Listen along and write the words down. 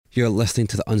You're listening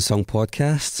to the Unsung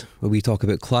Podcast, where we talk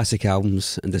about classic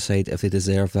albums and decide if they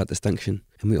deserve that distinction.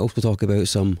 And we also talk about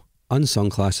some unsung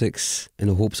classics in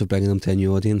the hopes of bringing them to a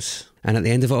new audience. And at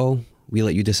the end of it all, we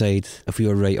let you decide if we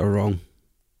were right or wrong.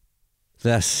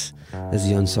 This is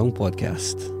the Unsung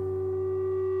Podcast.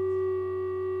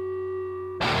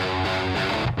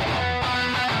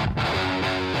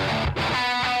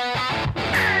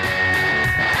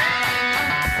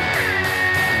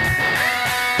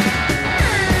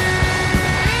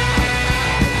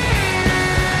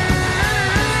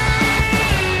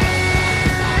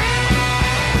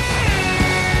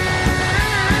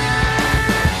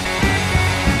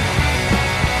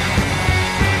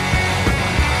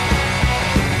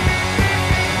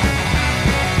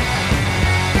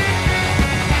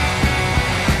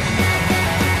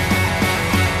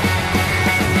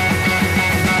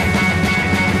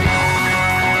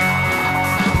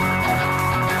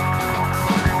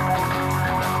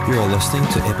 You're listening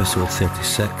to episode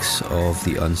 36 of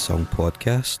the Unsung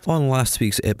Podcast. On last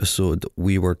week's episode,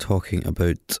 we were talking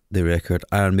about the record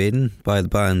Iron Maiden by the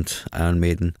band Iron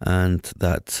Maiden, and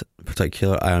that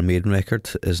particular Iron Maiden record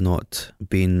is not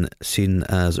being seen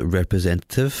as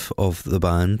representative of the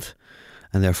band,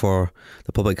 and therefore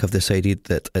the public have decided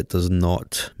that it does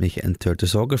not make it into our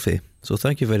discography. So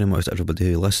thank you very much to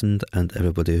everybody who listened and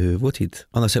everybody who voted.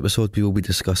 On this episode we will be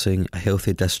discussing A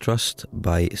Healthy Distrust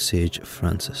by Sage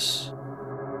Francis.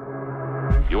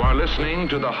 You are listening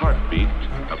to the heartbeat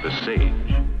of the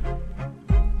Sage.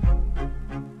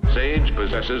 Sage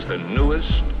possesses the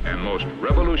newest and most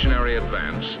revolutionary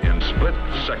advance in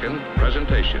split-second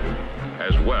presentation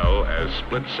as well as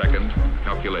split-second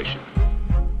calculation.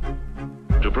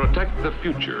 To protect the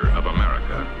future of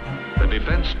America, the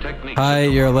defense techniques... Hi,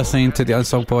 you're listening to the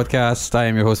Unsung Podcast. I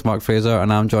am your host, Mark Fraser,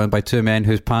 and I'm joined by two men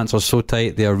whose pants are so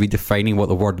tight they are redefining what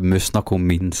the word moose knuckle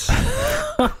means.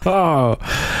 Well,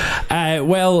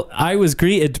 I was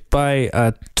greeted by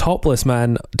a topless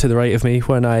man to the right of me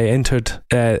when I entered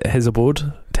his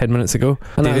abode 10 minutes ago,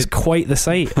 and that was quite the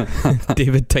sight.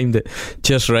 David timed it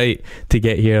just right to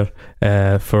get here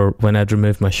for when I'd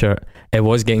removed my shirt. It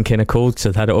was getting kind of cold, so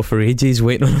I'd had it off for ages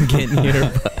waiting on him getting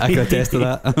here. I could attest to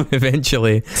that.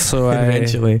 Eventually.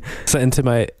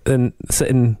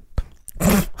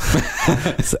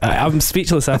 I'm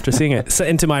speechless after seeing it.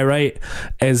 Sitting to my right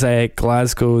is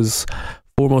Glasgow's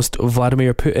foremost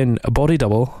Vladimir Putin body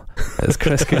double. It's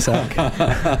Chris Cusack.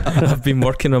 I've been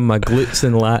working on my glutes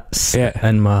and lats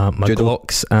and my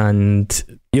glocks,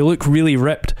 and you look really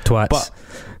ripped, twats. But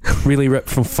really ripped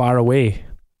from far away.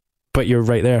 But you're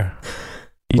right there.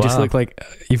 You just look like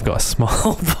you've got a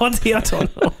small body. I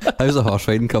don't know. How's the horse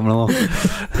riding coming along?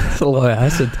 It's a lot of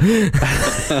acid.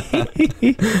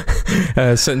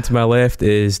 Sitting to my left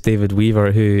is David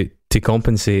Weaver, who, to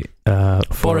compensate for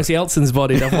Boris Yeltsin's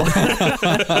body double.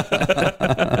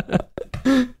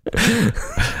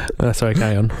 Sorry,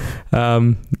 carry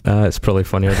on. It's probably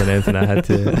funnier than anything I had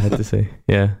to say.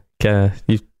 Yeah,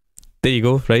 there you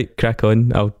go. Right, crack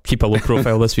on. I'll keep a low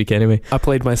profile this week anyway. I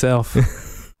played myself.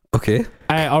 Okay.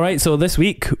 Alright, so this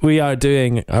week we are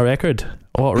doing a record.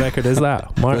 What record is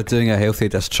that, Mark? We're doing A Healthy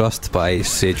Distrust by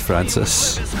Sage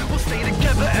Francis. We'll stay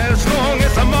together as long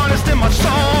as I'm honest in my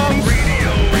songs.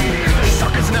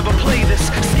 Suckers never play this.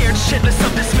 Scared shitless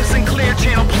of dismissing clear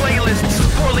channel playlists.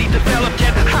 Poorly developed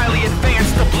yet highly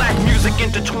advanced. The black music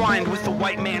intertwined with the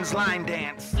white man's line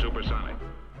dance. Supersonic.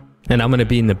 And I'm going to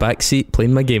be in the back seat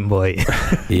playing my Game Boy.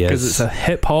 Yes. Because it's a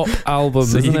hip-hop album,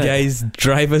 so isn't you it? guys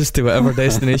drive us to whatever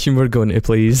destination we're going to,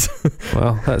 please.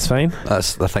 Well, that's fine. I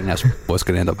think that's what's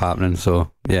going to end up happening, so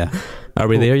yeah. Are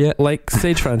we there yet? Like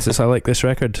Sage Francis, I like this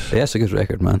record. Yeah, it's a good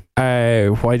record, man.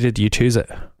 Why did you choose it?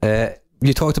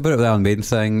 You talked about it with the Iron Maiden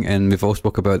thing, and we've all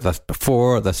spoke about this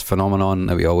before, this phenomenon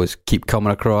that we always keep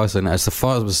coming across, and it was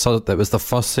the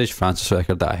first Sage Francis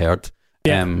record that I heard.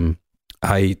 Yeah.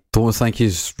 I don't think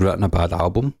he's written a bad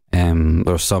album.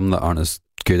 There's some that aren't as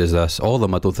good as this. All of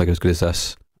them I don't think are as good as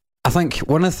this. I think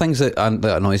one of the things that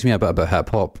annoys me a bit about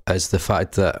hip-hop is the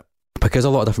fact that because a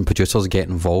lot of different producers get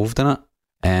involved in it,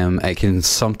 it can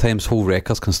sometimes, whole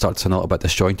records can start to sound a little bit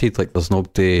disjointed, like there's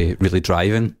nobody really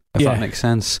driving, if that makes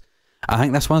sense. I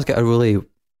think this one's got a really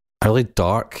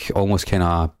dark, almost kind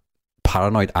of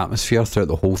paranoid atmosphere throughout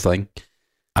the whole thing.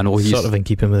 I know he's sort of in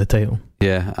keeping with the title.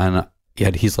 Yeah, and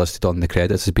he's listed on the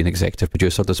credits as being executive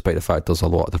producer, despite the fact there's a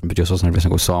lot of different producers in every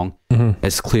single song. Mm-hmm.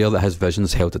 It's clear that his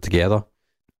vision's held it together.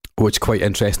 What's quite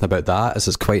interesting about that is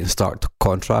it's quite in stark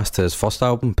contrast to his first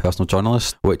album, Personal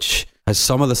Journalist, which has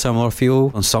some of the similar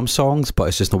feel on some songs, but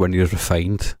it's just nowhere near as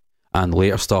refined. And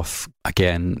later stuff,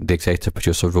 again, the executive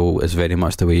producer role is very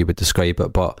much the way you would describe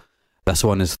it, but This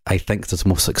one is, I think, it's the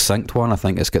most succinct one. I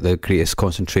think it's got the greatest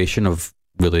concentration of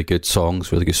really good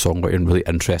songs, really good songwriting, really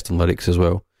interesting lyrics as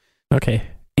well. Okay.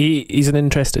 He's an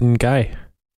interesting guy.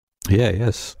 Yeah, he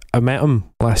is. I met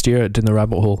him last year at Down the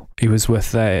Rabbit Hole. He was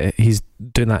with, he's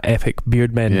doing that Epic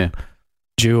Beardmen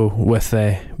duo with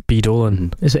B.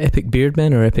 Dolan. Is it Epic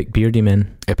Beardmen or Epic Beardy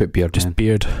Men? Epic Beard. Just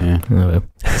Beard. Yeah. Oh, well.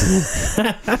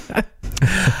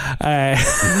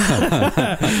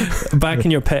 Back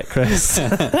in your pit, Chris.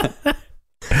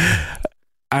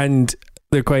 And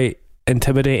they're quite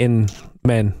intimidating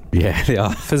men. Yeah, they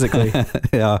are. Physically.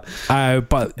 Yeah.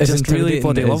 But just really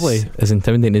bloody lovely. As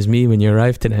intimidating as me when you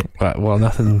arrived tonight. Well,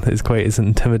 nothing is quite as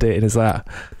intimidating as that.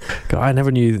 God, I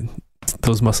never knew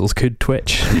those muscles could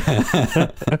twitch.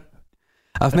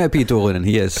 I've met Pete Dolan, and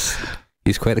he's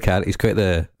quite the character. He's quite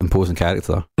the imposing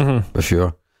character, for sure.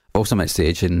 I've also met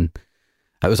stage, and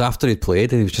it was after he'd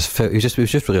played, and he was just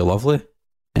really lovely,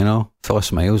 you know, full of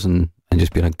smiles and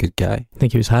just being a good guy. I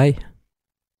think he was high.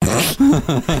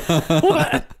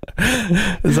 What?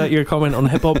 Is that your comment on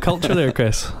hip hop culture there,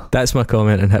 Chris? That's my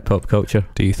comment on hip hop culture.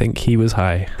 Do you think he was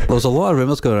high? There's a lot of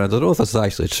rumours going around. I don't know if this is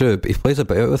actually true, but he plays a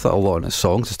bit with it a lot in his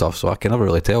songs and stuff, so I can never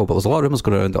really tell. But there's a lot of rumours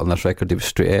going around on this record he was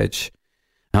straight edge.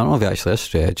 I don't know if he actually is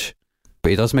straight edge, but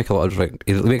he does make a lot of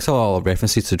he makes a lot of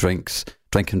references to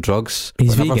drinking drugs.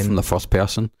 He's but never vegan from the first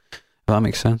person. If that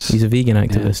makes sense. He's a vegan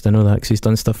activist. I know that because he's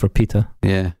done stuff for PETA.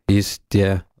 Yeah,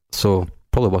 so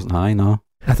probably wasn't high, no.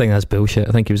 I think that's bullshit.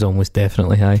 I think he was almost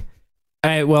definitely high.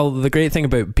 Well, the great thing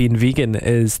about being vegan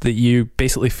is that you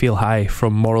basically feel high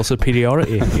from moral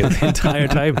superiority the entire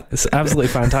time. It's absolutely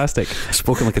fantastic.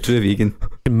 Spoken like a true vegan.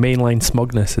 Mainline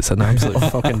smugness. It's an absolute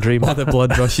fucking dream. All the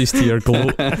blood rushes to your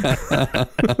gloat.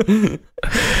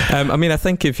 I mean, I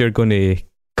think if you're going to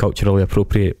culturally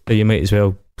appropriate, you might as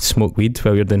well smoke weed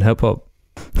while you're doing hip hop.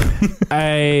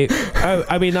 I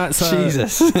mean that's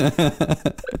Jesus.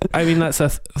 I mean that's a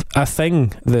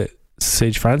thing that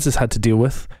Sage Francis had to deal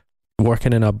with,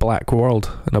 working in a black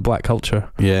world, in a black culture.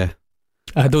 Yeah.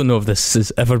 I don't know if this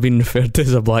has ever been referred to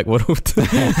as a black world. The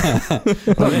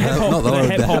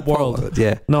hip hop world.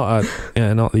 Yeah. Not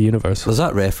the universe. There's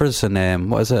that reference in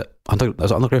what is it? Is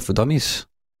it Underground for Dummies?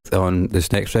 On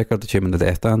this next record, The Chairman of the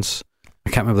Death Dance.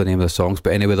 I can't remember the name of the songs,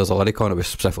 but anyway, there's a lyric on it which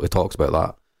specifically talks about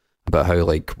that. About how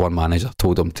like one manager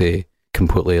told him to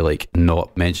completely like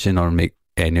not mention or make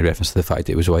any reference to the fact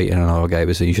that he was white, and another guy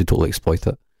was saying you should totally exploit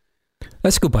it.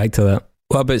 Let's go back to that.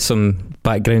 What about some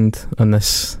background on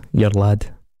this, your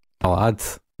lad? A lad?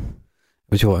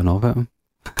 What do you want to know about him?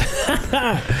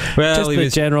 Well, just he the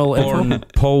was general born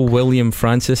Paul William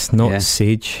Francis, not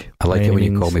Sage. I like it when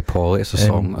you call me Paul. It's a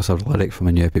song. It's a lyric from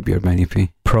a new Epic Beardmen EP.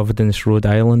 Providence, Rhode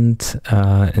Island,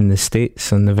 in the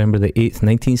States on November the 8th,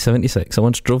 1976. I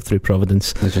once drove through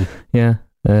Providence. Did you? Yeah.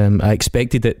 I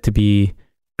expected it to be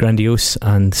grandiose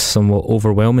and somewhat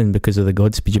overwhelming because of the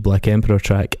Godspeed You Black Emperor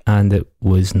track, and it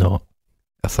was not.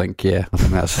 I think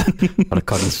that's a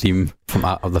recurring theme from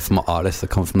artists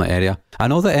that come from that area. I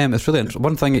know that it's really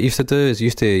one thing it used to do is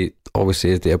always say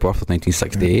his date of birth was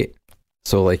 1968.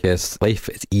 So like his Life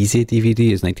It's Easy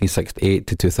DVD is 1968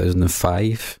 to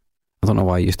 2005. I don't know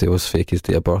why he used to always fake his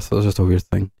date of birth. That was just a weird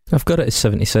thing. I've got it as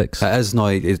 76. It is, no,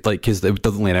 it's like, because it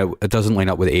doesn't line out. It doesn't line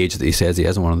up with the age that he says he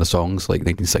is in one of the songs, like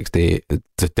 1968, it's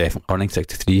definitely, or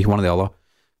 1963, one or the other.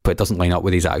 But it doesn't line up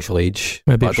with his actual age.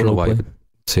 Maybe but it's I don't know why role he would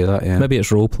say that. Yeah, maybe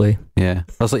it's role play. Yeah,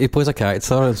 that's like he plays a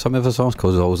character in some of his songs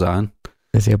called Zolzan.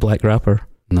 Is he a black rapper?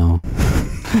 No.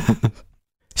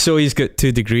 So he's got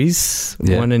 2 degrees,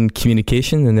 Yeah. one in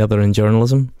communication and the other in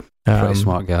journalism. Pretty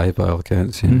smart guy by all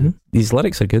accounts. Yeah. Mm-hmm. His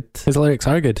lyrics are good. His lyrics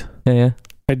are good. Yeah.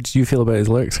 How do you feel about his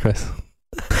lyrics, Chris?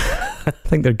 I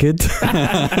think they're good.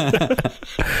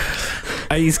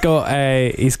 He's got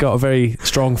a very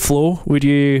strong flow. Would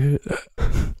you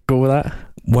go with that?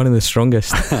 One of the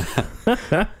strongest.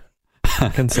 I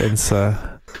can sense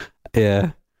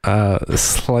Yeah.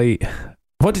 slight.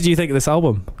 What did you think of this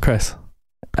album, Chris?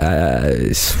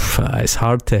 It's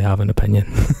hard to have an opinion.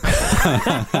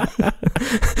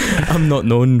 I'm not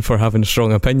known for having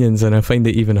strong opinions, and I find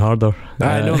it even harder.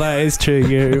 I know that is true.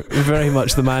 You're very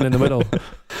much the man in the middle.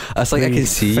 It's like I can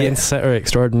see you. Fence sitter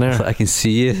extraordinaire. It's like I can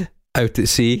see you out at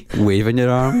sea, waving your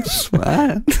arms.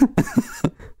 What?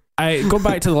 I go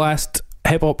back to the last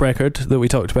hip hop record that we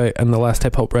talked about, and the last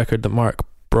hip hop record that Mark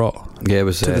brought Yeah, it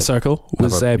was to the circle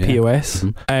was yeah. POS.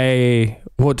 Mhm.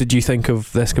 What did you think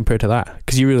of this compared to that?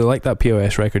 Because you really liked that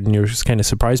POS record, and you were just kind of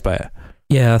surprised by it.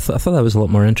 Yeah, I thought that was a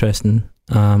lot more interesting.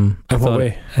 In what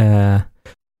way?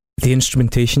 The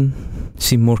instrumentation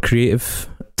seemed more creative.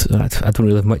 I don't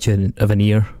really have much of an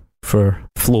ear for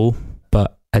flow,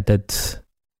 but I did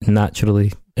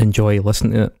naturally enjoy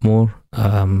listening to it more.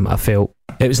 I felt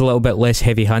it was a little bit less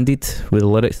heavy-handed with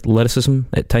the lyricism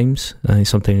at times. I think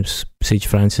sometimes Sage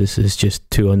Francis is just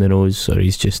too on the nose, or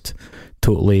he's just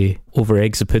totally over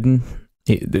eggs the pudding.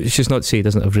 It's just not to say he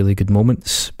doesn't have really good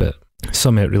moments, but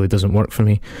somehow it really doesn't work for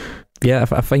me. Yeah,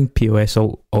 I find POS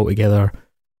altogether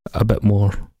a bit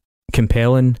more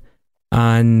compelling,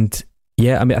 and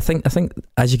yeah, I mean, I think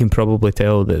as you can probably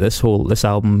tell that this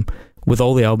album, with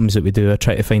all the albums that we do, I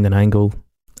try to find an angle,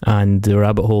 and the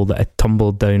rabbit hole that I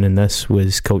tumbled down in this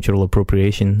was cultural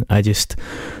appropriation.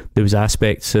 There was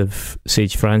aspects of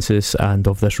Sage Francis and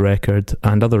of this record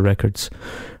and other records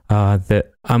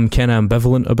that I'm kind of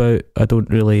ambivalent about.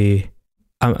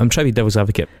 I'm trying to be devil's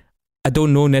advocate. I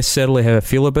don't know necessarily how I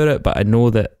feel about it, but I know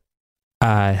that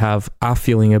I have a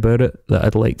feeling about it that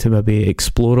I'd like to maybe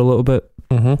explore a little bit.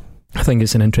 Mm-hmm. I think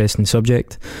it's an interesting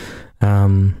subject.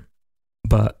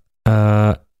 But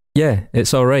yeah,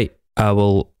 it's alright. I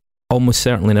will almost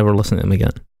certainly never listen to them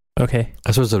again. Okay.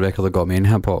 This was the record that got me in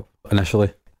hip hop initially.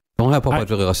 The only hip hop I'd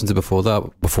really listened to before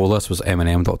this was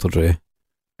Eminem, Dr. Dre.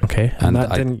 Okay, and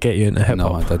that didn't get you into hip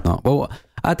hop? No, I did not. Well,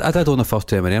 I did own the first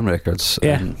two Eminem records.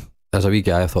 Yeah. And as a wee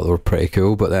guy, I thought they were pretty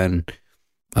cool, but then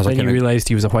you realised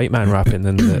he was a white man rapping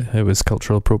and that it was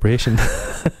cultural appropriation.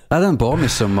 That didn't bother me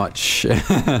so much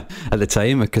at the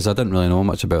time, because I didn't really know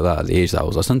much about that at the age that I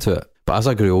was listening to it. But as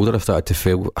I grew older, I started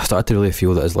to really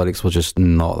feel that his lyrics were just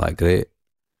not that great.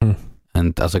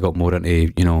 And as I got more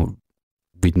into,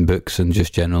 reading books and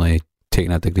just generally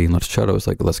taking a degree in literature, I was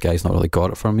like, well, this guy's not really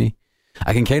got it for me.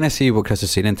 I can kind of see what Chris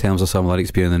is saying in terms of some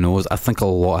lyrics being in the nose. I think a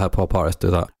lot of hip hop artists do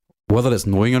that. Whether it's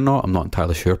knowing or not, I'm not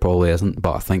entirely sure. Probably isn't,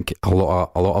 but I think a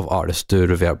lot of artists do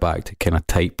revert back to kind of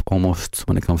type almost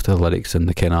when it comes to the lyrics, and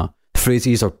the kind of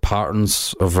phrases or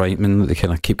patterns of rhyming that they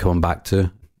kind of keep coming back to.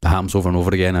 It happens over and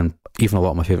over again, and even a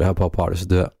lot of my favourite hip hop artists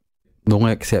do it. The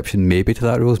only exception maybe to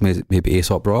that rule is maybe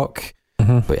Aesop Rock,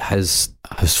 but his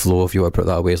flow, if you want to put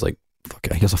it that way, is like,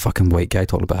 here's a fucking white guy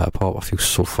talking about hip hop. I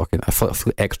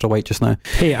feel extra white just now.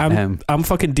 Hey, I'm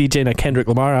fucking DJing a Kendrick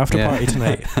Lamar after party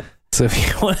tonight. So if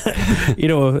you want,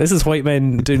 this is white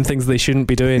men doing things they shouldn't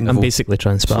be doing. I'm basically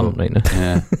transparent right now.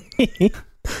 Yeah.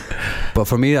 But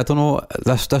for me, I don't know,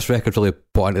 this record really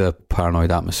brought into the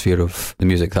paranoid atmosphere of the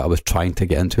music that I was trying to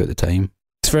get into at the time.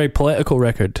 It's a very political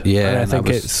record. Yeah, and I think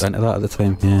it's into that at the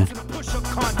time. Yeah.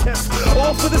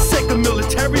 All for the sake of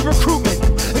military recruitment.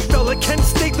 If fella can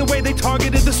state the way they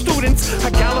targeted the students, I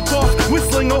gallop off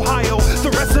whistling Ohio.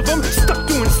 The rest of them stuck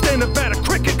doing stand up at a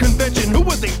cricket convention. Who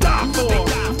would they die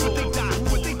for?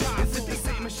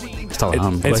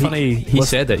 It's funny. He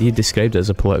said it. He described it as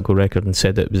a political record and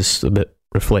said it was a bit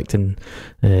reflecting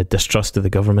distrust of the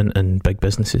government and big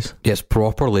businesses. Yeah, it's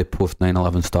properly post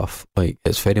 9/11 stuff. Like,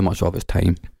 it's very much of its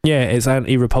time. Yeah, it's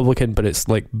anti-Republican, but it's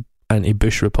like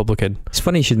anti-Bush Republican. It's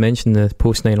funny you should mention the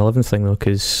post 9/11 thing though,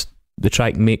 because the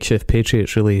track Makeshift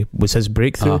Patriots really was his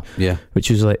breakthrough. Yeah, which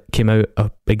was came out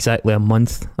exactly a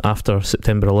month after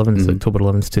September 11th, October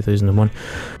 11th, 2001.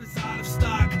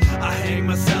 I hang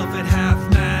myself at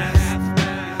half mast.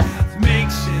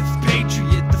 Makeshift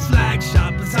Patriot, the flag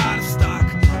shop is out of stock.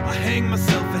 I hang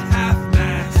myself at half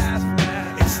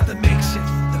mast. It's the makeshift,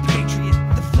 the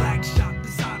Patriot, the flag shop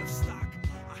is out of stock.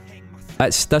 I hang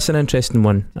myself. That's an interesting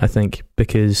one, I think,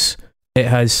 because it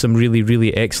has some really,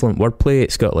 really excellent wordplay.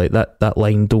 It's got that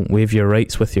line, "Don't wave your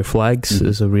rights with your flags,"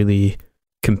 is a really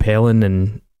compelling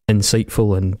and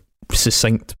insightful and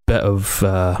succinct bit of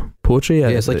poetry. Yeah,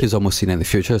 it's like he's almost seen it in the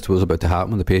future as to what was about to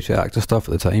happen with the Patriot Act and stuff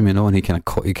at the time, and he kind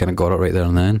of got it right there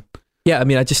and then. Yeah, I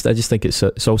mean, I just think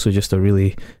it's also just a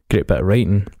really great bit of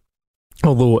writing.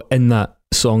 Although in that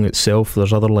song itself,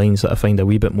 there's other lines that I find a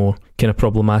wee bit more kind of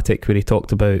problematic, where he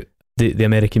talked about the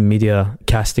American media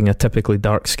casting a typically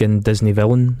dark-skinned Disney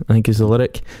villain, I think is the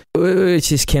lyric,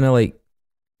 which is kind of like,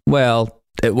 well,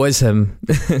 it was him.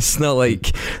 It's not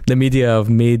like the media have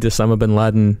made Osama bin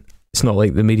Laden. It's not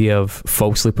like the media have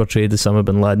falsely portrayed Osama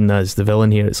bin Laden as the villain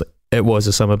here. It's like, it was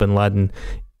Osama bin Laden.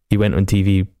 He went on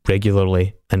TV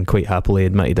regularly and quite happily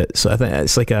admitted it. So I think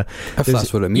it's like if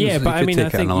that's what it means. Yeah, but I mean, I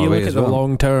think you look at the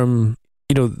long term.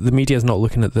 The media is not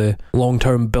looking at the long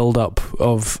term build up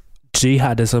of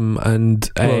jihadism and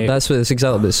that's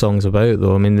exactly what the song's about,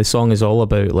 though. I mean, the song is all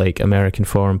about American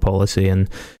foreign policy, and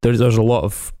there's a lot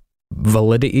of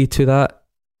validity to that,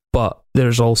 but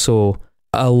there's also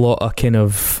a lot of kind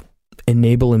of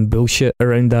enabling bullshit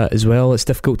around that as well. It's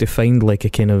difficult to find a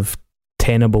kind of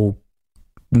tenable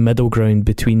middle ground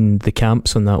between the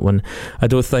camps on that one. I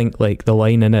don't think the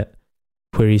line in it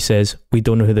where he says, "We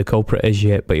don't know who the culprit is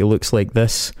yet, but he looks like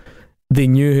this." They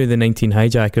knew who the 19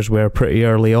 hijackers were pretty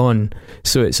early on,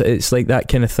 so it's like that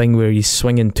kind of thing where he's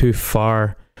swinging too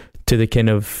far to the kind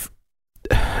of,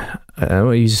 I I don't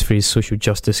want to use this phrase social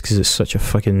justice because it's such a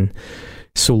fucking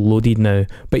so loaded now,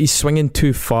 but he's swinging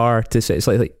too far to say it's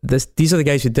like this. These are the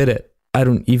guys who did it. I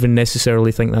don't even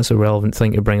necessarily think that's a relevant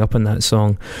thing to bring up in that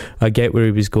song. I get where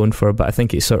he was going for, but I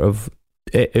think it's sort of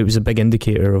it was a big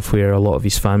indicator of where a lot of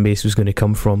his fan base was going to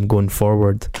come from going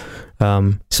forward.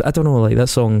 So I don't know, like that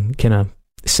song kind of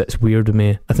sits weird with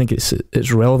me. I think it's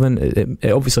relevant.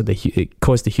 It obviously it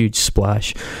caused a huge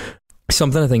splash.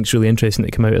 Something I think is really interesting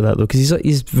to come out of that though, because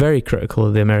he's very critical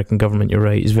of the American government. You're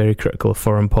right, he's very critical of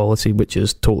foreign policy, which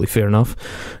is totally fair enough,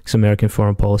 because American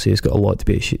foreign policy has got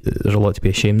there's a lot to be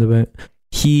ashamed about.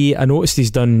 I noticed he's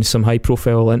done some high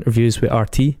profile interviews with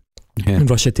RT in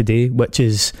Russia Today, which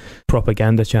is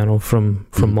propaganda channel from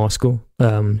Moscow,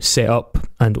 set up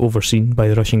and overseen by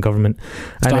the Russian government,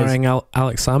 starring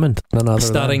Alex Salmond,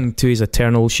 starring to his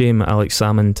eternal shame Alex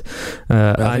Salmond.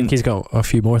 I think he's got a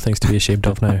few more things to be ashamed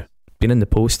of now. Been in the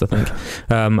post, I think.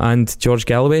 And George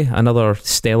Galloway, another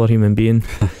stellar human being,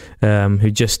 who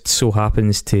just so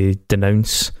happens to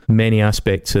denounce many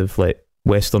aspects of like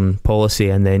Western policy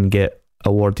and then get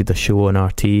awarded a show on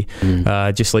RT,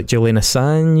 just like Julian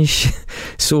Assange.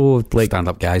 So like stand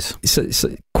up guys, so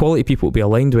quality people to be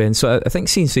aligned with. And so I think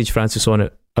seeing Sage Francis on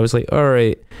it, I was like, all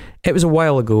right. It was a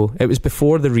while ago. It was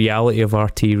before the reality of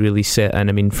RT really set in.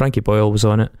 I mean, Frankie Boyle was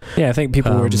on it. Yeah, I think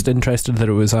people were just interested that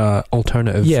it was a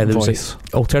alternative voice. Was an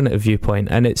alternative viewpoint,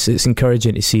 and it's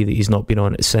encouraging to see that he's not been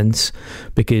on it since,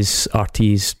 because RT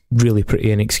is really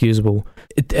pretty inexcusable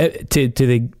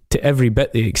to every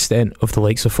bit the extent of the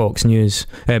likes of Fox News.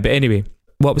 But anyway,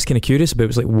 what I was kind of curious about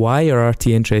was like, why are RT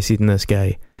interested in this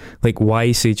guy? Like,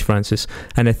 why Sage Francis?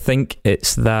 And I think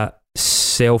it's that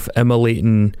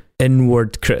self-immolating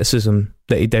inward criticism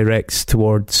that he directs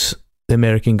towards the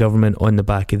American government on the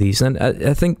back of these. And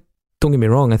I think, don't get me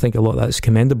wrong, I think a lot of that's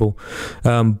commendable,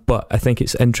 but I think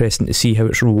it's interesting to see how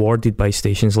it's rewarded by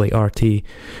stations like RT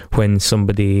when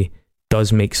somebody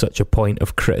does make such a point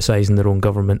of criticising their own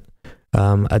government.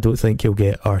 I don't think you'll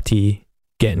get RT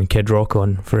getting Kid Rock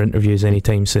on for interviews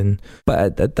anytime soon,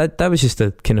 but that was just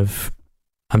a kind of,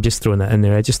 I'm just throwing that in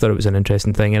there. I just thought it was an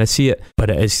interesting thing, and I see it, but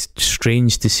it is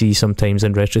strange to see sometimes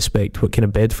in retrospect what kind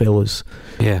of bedfellows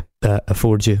that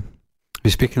affords you.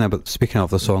 Speaking of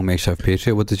the song Make Shift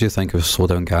Patriot, what did you think of Slow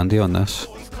Down Gandhi on this?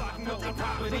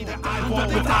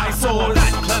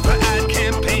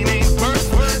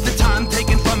 The time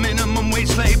taken from minimum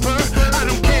wage labor. I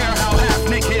don't care how half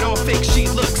naked or fake she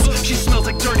looks. She smells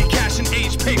like dirty cash and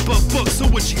aged paper books. So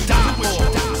would she die for?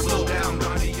 Slow down,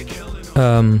 Gandhi, you're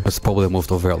killing. It's probably the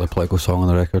most overtly political song on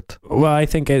the record. Well, I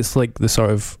think it's like the sort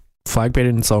of flag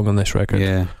bearing song on this record.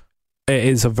 Yeah, it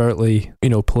is overtly,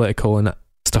 political, and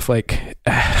stuff like,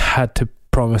 I had to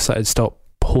promise that I'd stop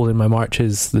holding my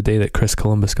marches the day that Chris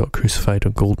Columbus got crucified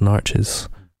on golden arches.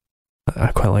 I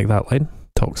quite like that line.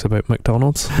 Talks about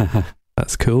McDonald's.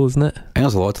 That's cool, isn't it? I think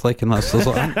there's a lot to like in that.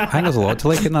 I think there's a lot to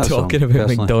like in that song. Talking about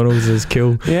personally. McDonald's is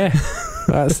cool. Yeah.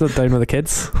 That's the down with the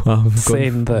kids.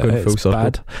 Saying that it's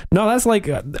bad. No, that's like,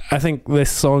 I think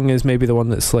this song is maybe the one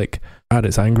that's like at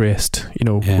its angriest,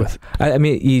 with. I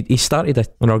mean, he started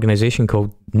an organisation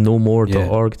called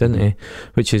nomore.org, didn't he?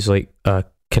 Which is like a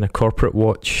kind of corporate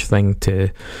watch thing to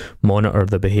monitor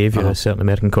the behaviour of certain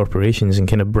American corporations and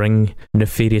kind of bring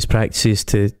nefarious practices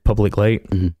to public light.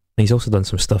 Mm-hmm. He's also done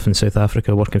some stuff in South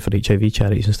Africa working for HIV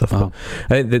charities and stuff.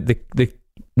 But the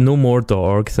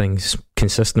nomore.org thing's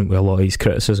consistent with a lot of his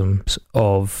criticisms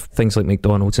of things like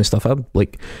McDonald's and stuff. I'm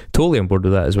like totally on board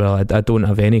with that as well. I don't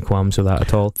have any qualms with that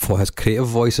at all. For his creative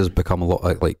voice has become a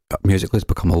lot like musically has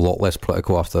become a lot less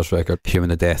political after this record. Human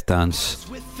the Death Dance.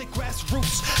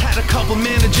 Grassroots, had a couple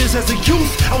managers as a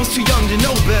youth. I was too young to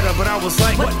know better, but I was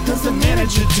like, what does a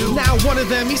manager do? Now one of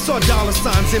them, he saw dollar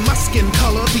signs in my skin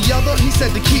color. The other, he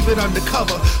said to keep it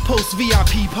undercover. Post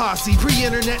VIP posse,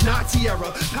 pre-internet Nazi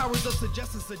era. Powers of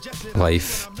suggestion.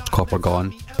 Life, Copper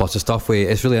Gone, lots of stuff.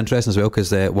 It's really interesting as well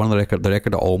because one of the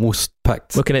record I almost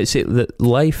picked. Looking at it, that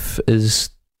Life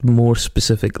is more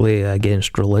specifically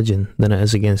against religion than it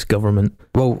is against government.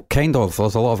 Well, kind of.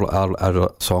 There's a lot of other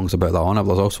songs about that on it, but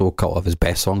there's also a couple of his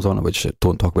best songs on it which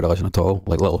don't talk about religion at all,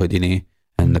 like Little Houdini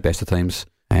and The Best of Times.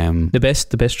 The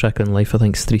best track on Life, I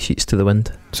think, is 3 Sheets to the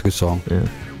Wind. It's a good song. Yeah.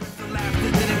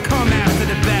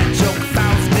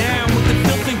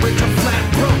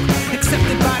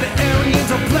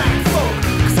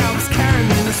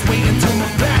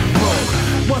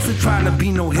 Trying to be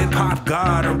no hip-hop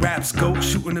god or rap scope,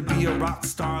 shooting to be a rock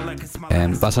star like it's my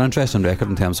that's an interesting record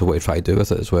in terms of what he tried to do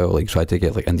with it as well. Like try to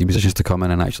get like indie musicians to come in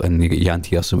and you get Jan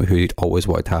Tiersen, who he'd always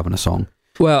wanted to have in a song,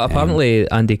 Well, apparently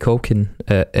Andy Colkin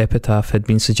at Epitaph had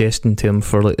been suggesting to him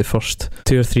for like the first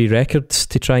 2 or 3 records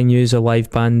to try and use a live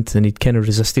band, and he'd kind of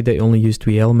resisted it. He only used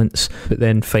wee elements, but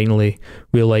then finally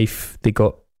Real Life, they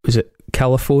got, was it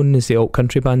Caliphone is the alt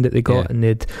country band that they got, and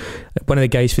they'd one of the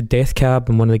guys for Death Cab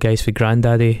and one of the guys for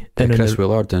Grandaddy, Chris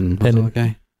Willard and what's the other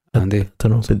guy? Andy. I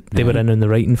don't know, but they were in on the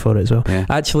writing for it as well.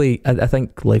 Actually, I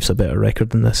think Life's a better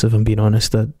record than this, if I'm being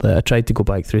honest. I tried to go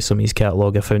back through some of his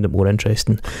catalogue. I found it more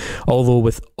interesting, although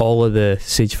with all of the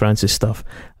Sage Francis stuff,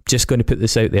 I'm just going to put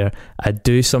this out there, I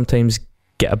do sometimes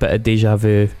get a bit of deja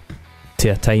vu to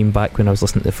a time back when I was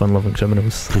listening to Fun Loving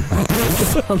Criminals.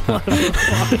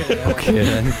 Okay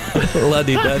then.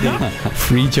 Laddie daddy.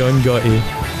 Free John Gotti.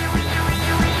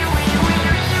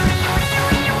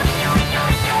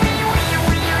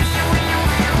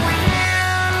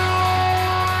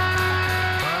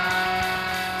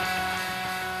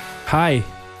 Hi,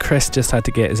 Chris just had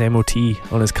to get his MOT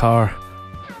on his car,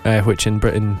 which in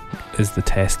Britain is the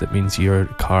test that means your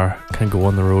car can go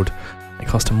on the road. It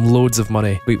cost him loads of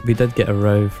money. We did get a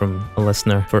row from a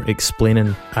listener for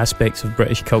explaining aspects of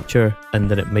British culture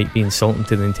and that it might be insulting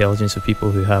to the intelligence of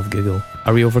people who have Google.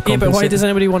 Are we overcompensating? Yeah, but why does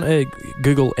anybody want to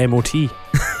Google MOT?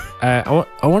 I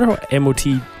wonder what MOT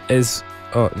is.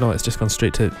 Oh no, it's just gone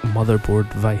straight to motherboard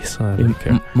device. I don't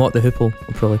care. Mott the Hoople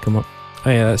will probably come up. Oh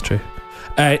yeah, that's true.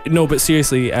 No, but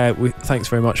seriously, thanks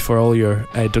very much for all your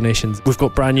donations. We've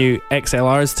got brand new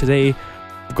XLRs today.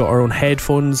 We've got our own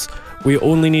headphones. We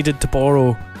only needed to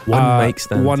borrow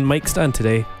one mic stand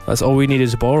today. That's all we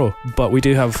needed to borrow. But we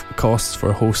do have costs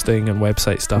for hosting and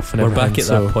website stuff. And we're back at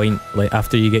that point, like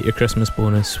after you get your Christmas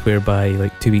bonus, whereby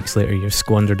like 2 weeks later you've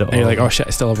squandered it all. And you're like, oh shit, I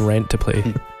still have rent to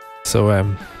pay.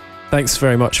 So thanks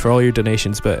very much for all your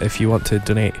donations. But if you want to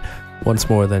donate once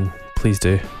more, then please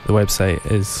do. The website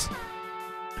is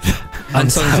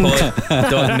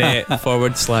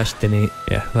unsungpod.net/donate.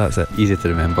 Yeah, that's it. Easy to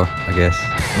remember, I guess.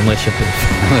 Unless you're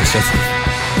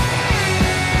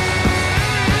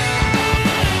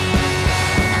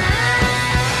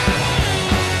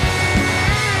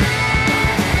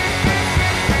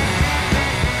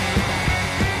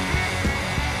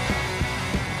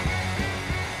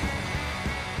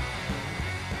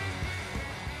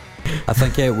I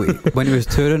think when he was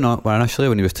touring,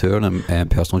 when he was touring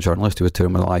and Personal Journalist, he was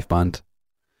touring with a live band.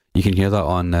 You can hear that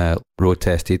on Road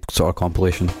Tested sort of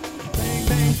compilation. Bang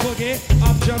bang boogie,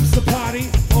 up jumps the party.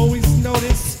 Always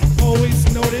notice.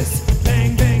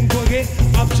 Bang bang boogie,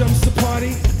 up jumps the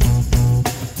party.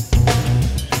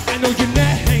 I know your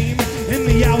name. In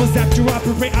the hours after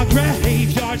operate, I'll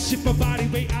graveyard ship my body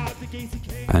way out the gates.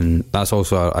 And that's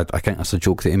also, I think that's a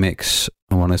joke that he makes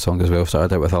on one of the songs as well.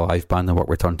 Started out with a live band and worked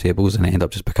with turntables, and ended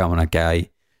up just becoming a guy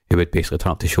who would basically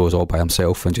turn up to shows all by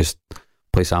himself and just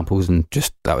play samples, and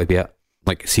just that would be it.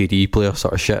 Like CD player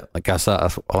sort of shit. Like I said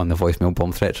that on the voicemail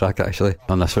bomb threat track actually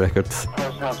on this record.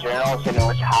 Personal Journalist and it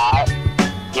was hot.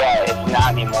 Yeah, it's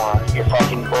not anymore. You're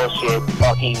fucking bullshit.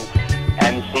 Fucking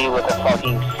MC with a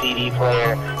fucking CD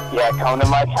player. Yeah, come to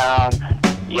my town.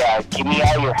 Yeah, give me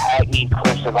all your hackneyed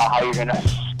clips about how you're gonna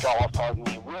skull fuck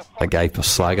me. A guy for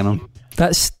slagging him.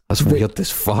 That's weird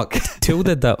as fuck. Tool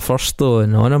did that first though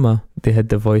in Anima. They had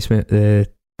the voicemail, the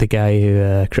guy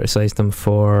who criticised them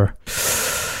for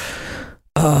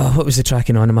what was the track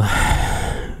in Anima?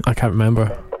 I can't remember.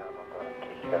 Kick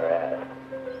your ass.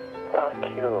 Fuck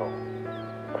you.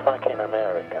 Fucking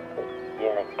American.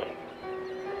 Yankee.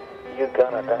 You're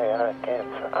gonna die of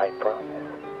cancer, I promise.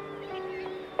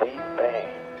 Deep pain.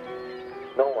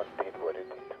 No one did what it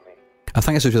did to me. I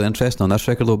think this is really interesting on this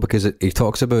record though, because he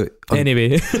talks about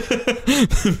anyway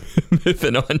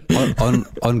moving on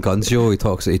Gunzio, he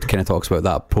kind of talks about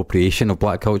that appropriation of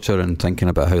black culture and thinking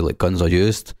about how like guns are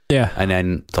used. Yeah. And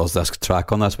then there's this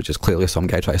track on this which is clearly some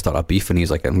guy trying to start a beef, and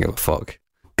he's like, I don't give a fuck.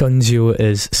 Gunzio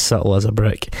is subtle as a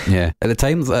brick. Yeah. At the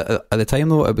time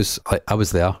though, it was like, I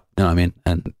was there, you know what I mean?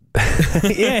 And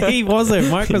yeah, he was there.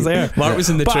 Mark was there. Mark was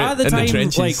in the at the time,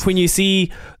 trenches. like when you see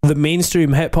the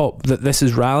mainstream hip hop that this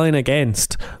is rallying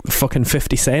against, fucking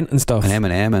 50 Cent and stuff, and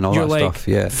Eminem and all you're that like, stuff.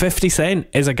 Yeah, 50 Cent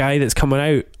is a guy that's coming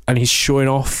out and he's showing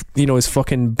off, you know, his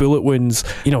fucking bullet wounds.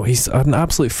 You know, he's an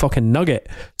absolute fucking nugget.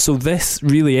 So this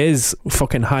really is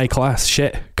fucking high class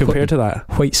shit compared to that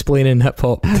white splaining hip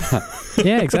hop.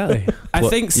 Yeah, exactly. I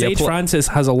think Sage Francis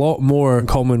has a lot more in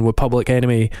common with Public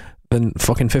Enemy than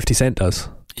fucking 50 Cent does.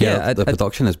 Yeah, the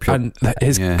production is pure, and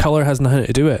his colour has nothing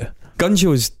to do with it.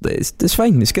 Gunzio's it's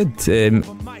fine, it's good.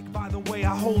 Mike, by the way, way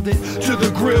I hold it to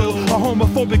the grill. A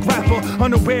homophobic rapper,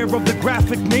 unaware of the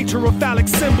graphic nature of phallic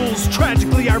symbols.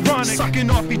 Tragically ironic, sucking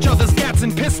off each other's gats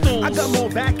and pistols. I got more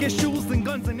back issues than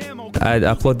guns and ammo. I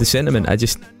applaud the sentiment.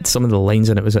 Some of the lines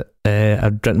in it was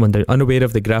I've written one down. Unaware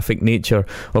of the graphic nature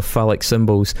of phallic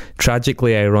symbols,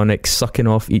 tragically ironic, sucking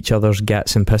off each other's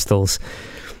gats and pistols.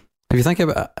 If you think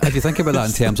about that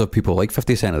in terms of people like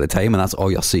 50 Cent at the time, and that's all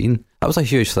you're seeing, that was a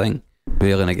huge thing.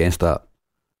 Railing against that.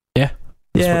 Yeah,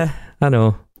 I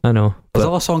know. There's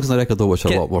other songs on the record though which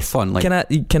are a lot more fun. Like,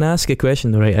 can I ask a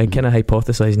question though? Right, I'm kind of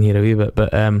hypothesizing here a wee bit,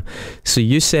 but so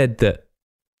you said that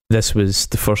this was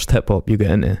the first hip hop you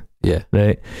got into. Yeah.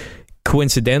 Right.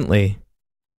 Coincidentally,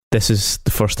 this is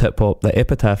the first hip hop that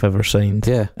Epitaph ever signed.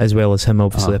 Yeah. As well as him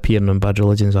obviously appearing on Bad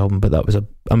Religion's album, but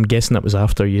I'm guessing that was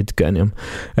after you'd got into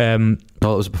him.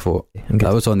 No, it was before.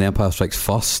 That was on The Empire Strikes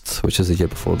First, which is the year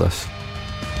before this.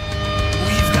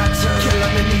 We've got to kill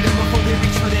them and eat them before they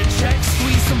reach for their checks.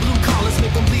 Squeeze some blue collars,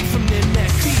 make them bleed from their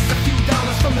necks. Seize a few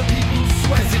dollars from the people who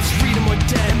sweat. 'Cause it's freedom or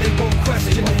dead, and they won't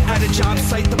question it. At a job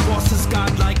site, the boss is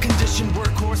godlike. Conditioned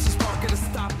workhorses park at a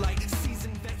stoplight.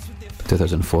 Seasoned vets with their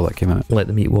 2004 that came out. Let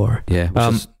Them Eat War. Yeah,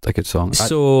 which is a good song.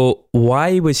 So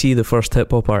why was he the first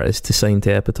hip hop artist to sign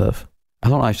to Epitaph? I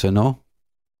don't actually know.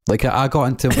 Like, I got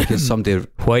into him because somebody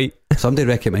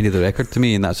recommended the record to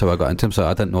me, and that's how I got into him. So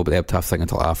I didn't know about the Epitaph thing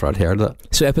until after I'd heard it.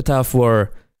 So Epitaph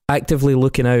were actively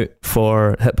looking out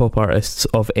for hip hop artists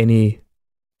of any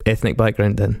ethnic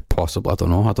background then? Possibly, I don't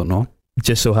know.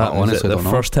 Just so happens that the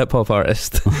first hip hop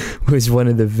artist was one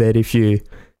of the very few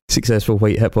successful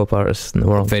white hip hop artists in the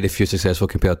world. Very few successful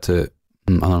compared to,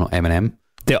 I don't know, Eminem.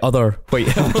 The other white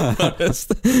hip hop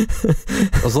artist.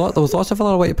 There was lots of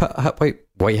other white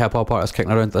hip hop artists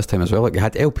kicking around this time as well. Like, you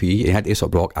had LP, you had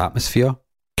A$AP Rock, Atmosphere,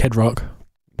 Kid Rock.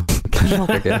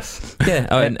 I guess. Yeah,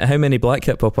 I mean, how many black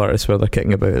hip hop artists were there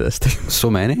kicking about at this time? So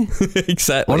many.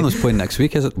 Exactly. One of them's playing next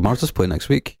week, is it? Mars is playing next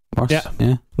week. Mars?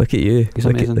 Yeah. Look at you. He's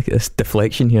look amazing. at this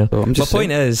deflection here. So My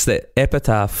point is that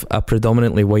Epitaph, a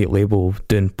predominantly white label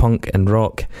doing punk and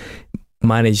rock,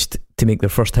 managed to make their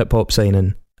first hip hop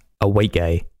signing a white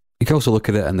guy. You can also look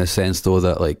at it in the sense though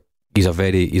that, like, he's a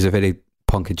very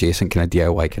punk adjacent kind of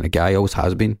DIY kind of guy, always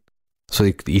has been. So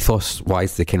the ethos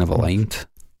wise they kind of aligned.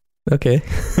 Okay.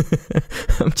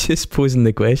 I'm just posing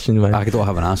the question, man. I don't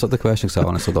have an answer to the question because I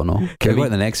honestly don't know. Can we go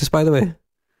to the Nexus, by the way?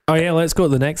 Oh yeah, let's go to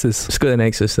the Nexus. Let's go to the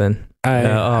Nexus then.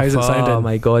 How's it sounding? Oh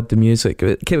my god, the music.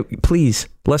 Please,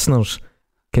 listeners,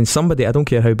 can somebody, I don't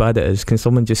care how bad it is, can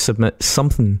someone just submit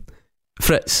something?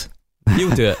 Fritz,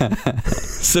 you'll do it.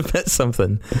 Submit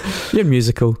something. You're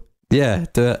musical. Yeah,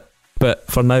 do it. But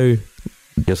for now,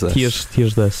 here's this.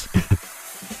 Here's this.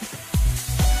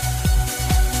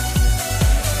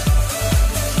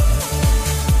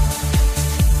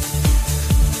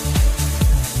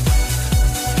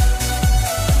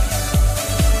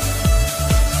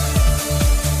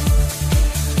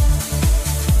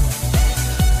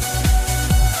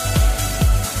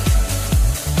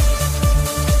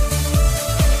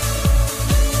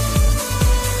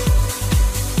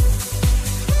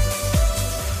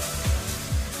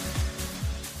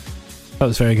 That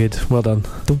was very good. Well done.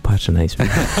 Don't patronise me.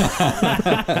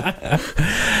 I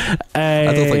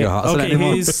don't think your heart's in it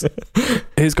anymore.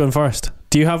 Who's going first?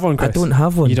 Do you have one, Chris? I don't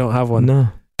have one. You don't have one? No.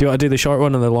 Do you want to do the short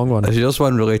one or the long one? Is yours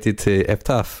one related to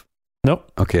Epitaph?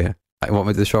 Nope. Okay. I want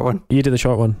me to do the short one? You do the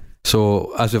short one.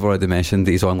 So, as we've already mentioned,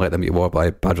 he's on Let Them Eat War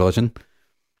by Bad Religion.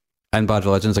 In Bad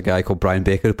Religion's a guy called Brian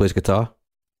Baker who plays guitar.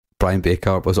 Brian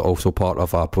Baker was also part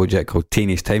of a project called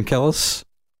Teenage Time Killers,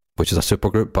 which is a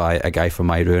supergroup by a guy from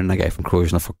My Ruin, a guy from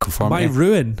Corrosion of Conformity. My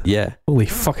Ruin? Yeah. Holy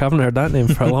fuck, I haven't heard that name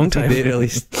for a long time. They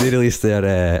released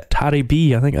their... Tari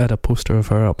B, I think I had a poster of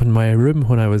her up in my room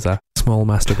when I was a small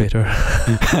masturbator.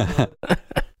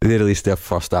 They released their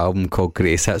first album called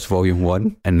Greatest Hits Volume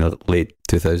 1 in the late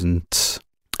 2000s,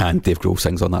 and Dave Grohl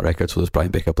sings on that record, so there's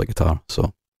Brian Baker play guitar.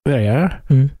 So there you are.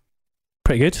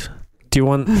 Pretty good. Do you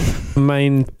want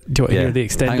mine? Do you want to hear the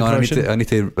extended version? I need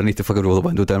to fucking roll the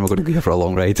window down. We're going to be here for a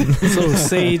long ride. So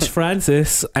Sage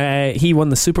Francis, he won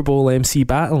the Super Bowl MC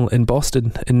battle in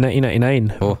Boston in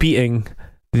 1999, beating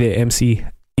the MC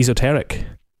Esoteric.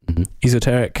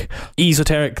 Esoteric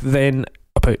then,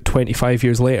 about 25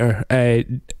 years later,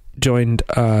 joined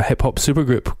a hip hop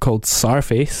supergroup called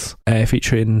Sarface,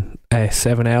 featuring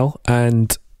 7L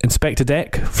and Inspector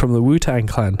Deck from the Wu-Tang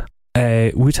Clan.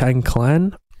 Wu-Tang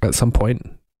Clan at some point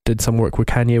did some work with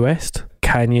Kanye West.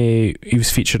 He was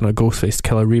featured on a Ghostface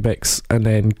Killer remix, and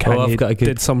then Kanye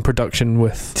did some production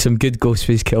with some good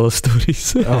Ghostface Killer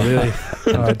stories. Oh really?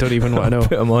 I don't even want to know.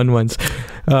 Put them on once.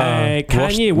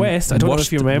 Kanye West, I don't know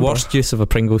if you remember. Worst use of a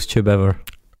Pringles tube ever.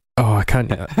 Oh, I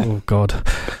can't. Oh god.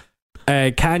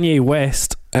 Kanye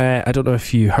West, I don't know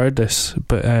if you heard this,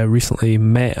 but recently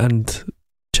met and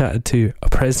chatted to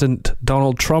President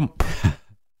Donald Trump,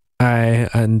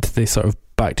 and they sort of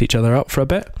backed each other up for a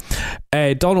bit.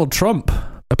 Donald Trump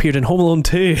appeared in Home Alone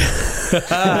 2,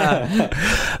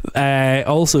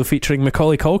 also featuring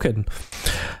Macaulay Culkin.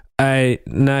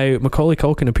 Now, Macaulay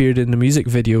Culkin appeared in the music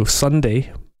video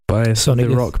Sunday by Sonic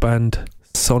the Youth. rock band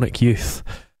Sonic Youth.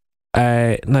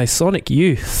 Now, Sonic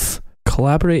Youth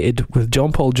collaborated with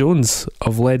John Paul Jones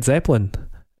of Led Zeppelin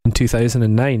in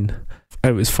 2009.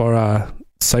 It was for a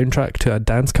soundtrack to a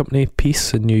dance company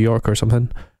piece in New York or something.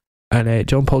 And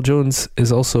John Paul Jones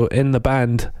is also in the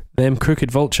band Them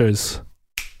Crooked Vultures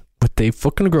with Dave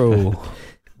fucking Grohl.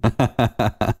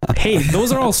 Hey,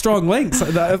 those are all strong links.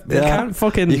 That, Yeah. can't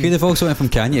fucking... You could have also went from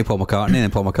Kanye to Paul McCartney,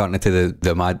 and Paul McCartney to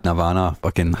the Mad Nirvana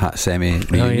fucking semi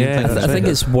reunion yeah, thing. that's I think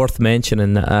it's worth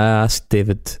mentioning that I asked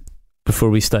David before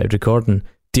we started recording,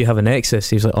 do you have a Nexus?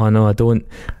 He was like, oh no, I don't.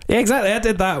 Yeah, exactly. I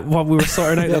did that while we were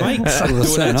sorting out the mics. I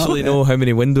don't actually know how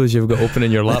many windows you've got open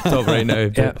in your laptop right now,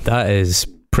 but Yeah. that is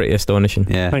pretty astonishing.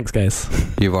 Yeah, Thanks, guys.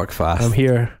 you work fast. I'm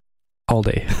here all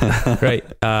day. Right,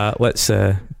 let's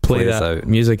play Play this that out.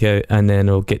 music out, and then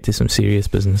we'll get to some serious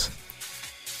business.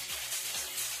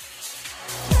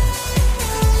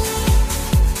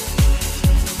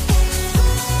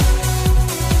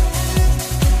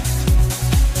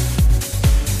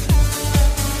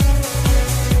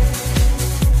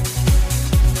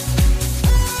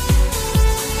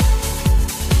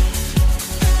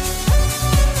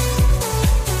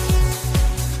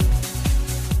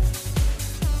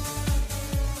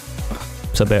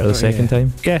 Is that better the second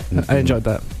time? Yeah, I enjoyed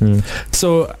that. Mm.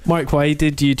 So, Mark, why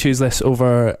did you choose this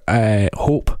over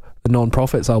Hope, the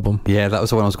Non-Profits album? Yeah, that was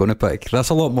the one I was going to pick. That's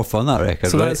a lot more fun, that record.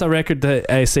 So right? that's a record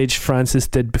that Sage Francis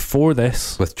did before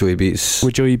this with Joey Beats.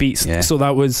 with Joey Beats. Yeah. So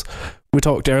that was, we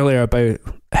talked earlier about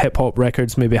hip hop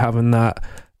records maybe having that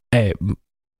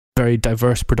very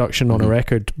diverse production on a Mhm.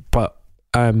 record, but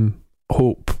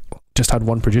Hope just had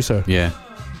one producer. Yeah.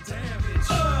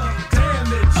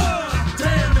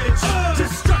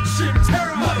 Destruction,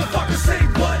 terror, motherfucker, say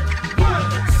what?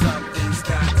 Something's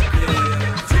got to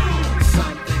give.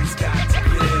 Something's got to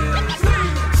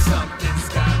give. Something's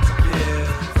got to give.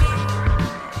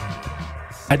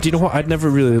 And do you know what? I'd never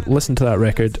really listened to that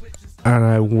record, and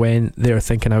I went there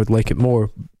thinking I would like it more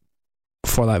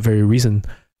for that very reason.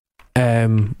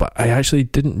 But I actually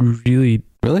didn't really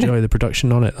Really? enjoy the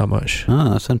production on it that much.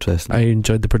 Oh, that's interesting. I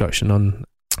enjoyed the production on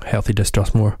Healthy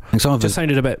Distrust more. I think some of Just it,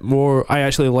 sounded a bit more. I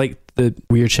actually liked the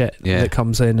weird shit Yeah. that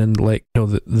comes in, and like, you know,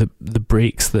 the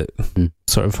breaks that Mm.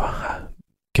 sort of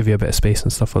give you a bit of space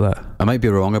and stuff like that. I might be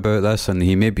wrong about this, and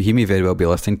he may very well be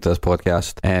listening to this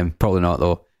podcast. Probably not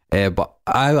though. But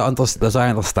as I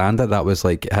understand it, that was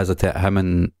like him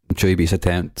and Joey Beats'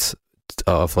 attempt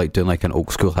of like doing like an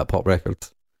old school hip hop record.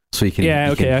 So you can,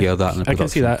 Yeah, okay, hear that in the I can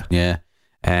see production. that. Yeah.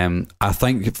 I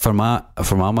think for my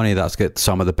money, that's got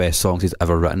some of the best songs he's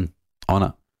ever written on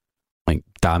it. Like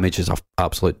Damage is an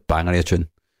absolute banger of a tune.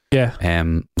 Yeah.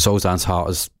 Soul's Dance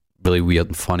Heart is really weird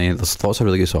and funny. There's lots of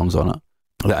really good songs on it.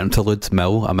 The interlude,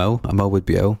 A Mill would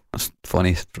be ill. It's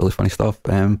funny, it's really funny stuff.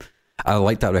 I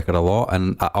like that record a lot,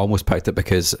 and I almost picked it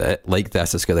because like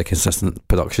this, it's got a consistent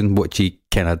production, which he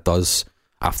kind of does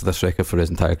after this record for his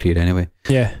entire career anyway.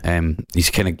 Yeah. He's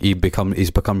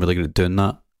become really good at doing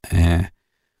that.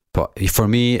 But for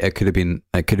me, it could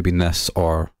have been this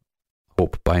or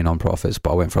Hope by Non-Profits,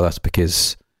 but I went for this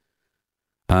because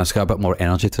it's got a bit more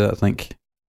energy to it. I think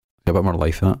got a bit more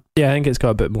life in it. Yeah, I think it's got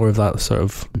a bit more of that sort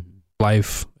of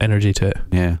live energy to it.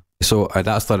 Yeah. So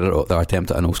that's their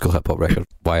attempt at an old school hip hop record.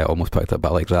 Why I almost picked it, but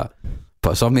I like that.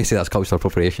 But some may say that's cultural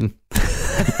appropriation.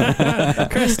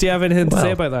 Chris, do you have anything to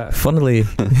say about that? Funnily,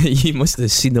 you must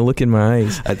have seen the look in my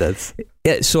eyes. I did.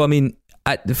 Yeah, so I mean,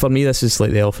 for me, this is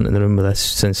like the elephant in the room with this.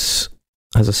 Since,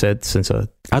 as I said,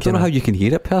 I don't know how you can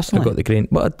hear it I personally. got the grain,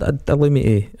 but allow me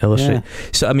to illustrate. Yeah.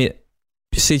 So I mean,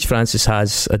 Sage Francis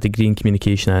has a degree in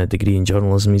communication and a degree in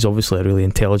journalism. He's obviously a really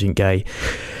intelligent guy.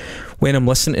 When I'm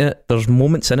listening to it, there's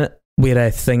moments in it where I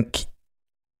think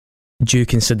due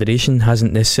consideration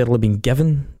hasn't necessarily been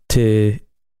given to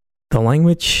the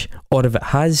language, or if it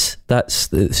has, that's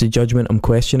the judgment I'm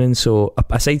questioning. So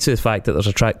aside to the fact that there's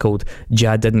a track called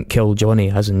Ja Didn't Kill Johnny,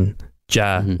 as in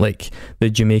Ja, like the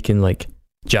Jamaican like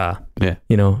Ja, Yeah.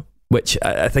 you know, which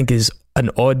I think is an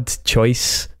odd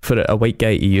choice for a white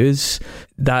guy to use.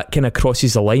 That kind of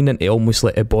crosses the line into almost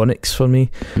like Ebonics for me.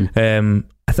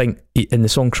 I think in the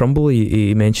song Crumble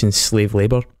he mentions slave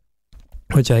labour,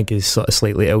 which I think is sort of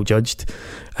slightly ill-judged.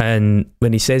 And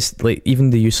when he says, like,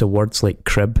 even the use of words like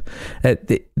crib,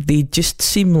 they just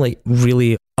seem like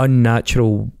really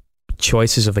unnatural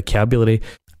choices of vocabulary.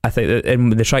 I think that in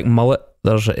the track Mullet,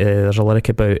 there's a lyric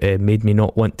about made me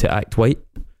not want to act white.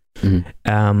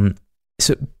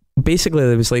 So basically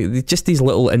there was like just these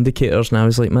little indicators, and I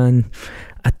was like, man,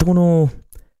 I don't know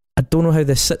how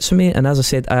this sits with me. And as I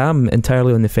said, I am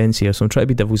entirely on the fence here, so I'm trying to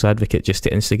be devil's advocate just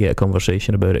to instigate a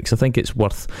conversation about it, because I think it's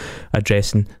worth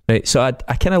addressing. Right, so I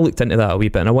kind of looked into that a wee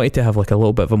bit, and I wanted to have like a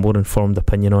little bit of a more informed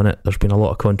opinion on it. There's been a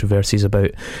lot of controversies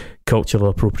about cultural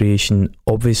appropriation,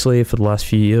 obviously, for the last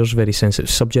few years. Very sensitive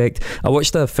subject. I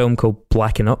watched a film called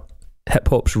Blacking Up,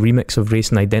 hip-hop's remix of Race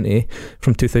and Identity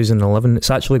from 2011.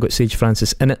 It's actually got Sage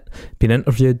Francis in it, been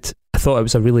interviewed. I thought it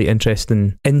was a really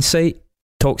interesting insight.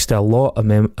 Talks to a lot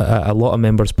of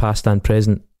members past and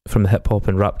present from the hip-hop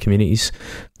and rap communities.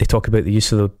 They talk about the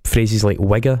use of the phrases like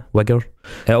wigger.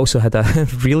 I also had a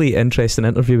really interesting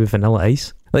interview with Vanilla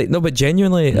Ice. But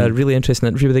genuinely a really interesting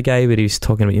interview with a guy where he was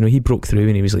talking about, he broke through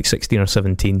when he was like 16 or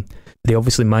 17. They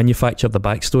obviously manufactured the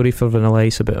backstory for Vanilla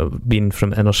Ice about being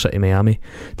from inner city Miami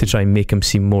to try and make him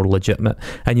seem more legitimate.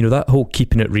 And that whole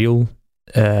keeping it real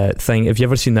thing, have you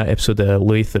ever seen that episode of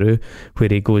Louis Theroux where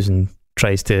he goes and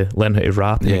tries to learn how to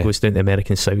rap, and he goes down to the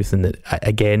American South, and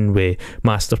again with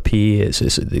Master P, it's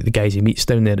the guys he meets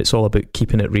down there, it's all about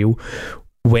keeping it real.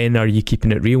 When are you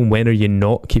keeping it real? When are you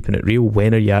not keeping it real?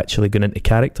 When are you actually going into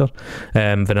character?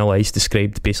 Vanilla Ice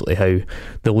described basically how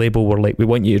the label were like, we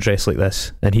want you to dress like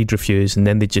this, and he'd refuse, and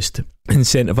then they'd just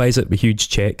incentivise it with huge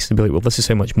checks. They'd be like, well, this is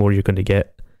how much more you're going to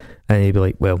get, and he'd be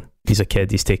like, well, he's a kid,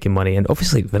 he's taking money. And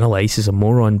obviously Vanilla Ice is a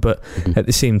moron, but at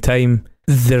the same time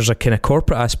there's a kind of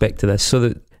corporate aspect to this, so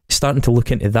that starting to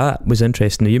look into that was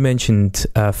interesting. Now, you mentioned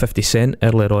 50 Cent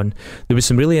earlier on. There was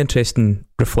some really interesting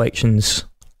reflections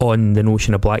on the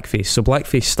notion of blackface. So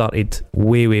blackface started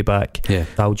way back.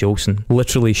 Al Jolson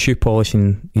literally shoe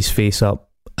polishing his face up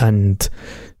and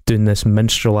doing this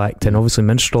minstrel act, and obviously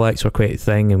minstrel acts were quite a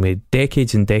thing, and we had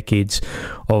decades and decades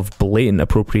of blatant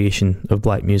appropriation of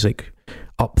black music,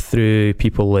 up through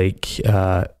people like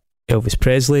Elvis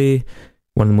Presley,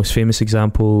 one of the most famous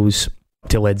examples,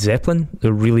 to Led Zeppelin.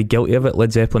 They're really guilty of it,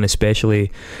 Led Zeppelin especially,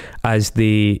 as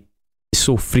they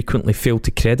so frequently fail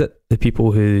to credit the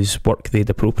people whose work they'd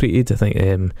appropriated. I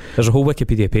think there's a whole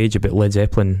Wikipedia page about Led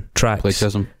Zeppelin tracks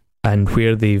Plagiarism. And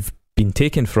where they've been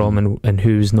taken from and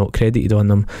who's not credited on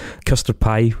them. Custard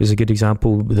Pie was a good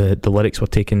example. The lyrics were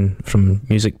taken from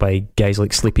music by guys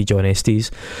like Sleepy John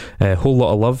Estes. Whole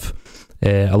Lot of Love,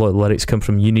 a lot of the lyrics come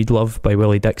from You Need Love by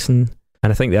Willie Dixon,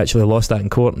 and I think they actually lost that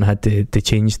in court and had to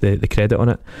change the credit on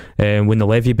it. When the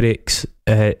Levee Breaks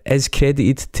is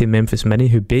credited to Memphis Minnie,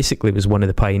 who basically was one of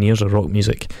the pioneers of rock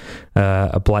music,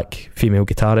 a black female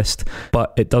guitarist,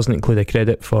 but it doesn't include a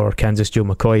credit for Kansas Joe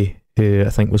McCoy, who I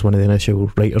think was one of the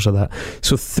initial writers of that.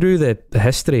 So through the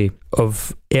history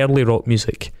of early rock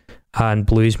music and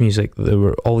blues music, there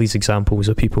were all these examples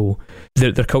of people,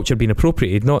 their culture being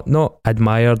appropriated, not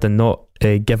admired and not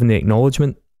given the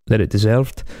acknowledgement that it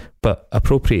deserved, but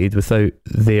appropriated without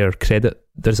their credit.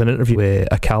 There's an interview with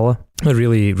Akala, a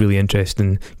really, really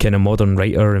interesting kind of modern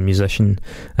writer and musician.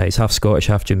 He's half Scottish,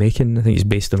 half Jamaican. I think he's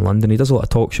based in London. He does a lot of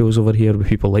talk shows over here with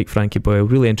people like Frankie Boyle.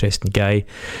 Really interesting guy.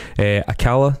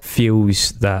 Akala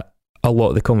feels that a lot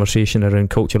of the conversation around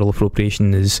cultural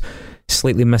appropriation is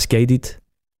slightly misguided.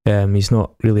 He's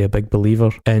not really a big believer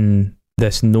in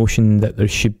this notion that there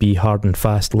should be hard and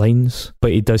fast lines,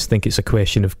 but he does think it's a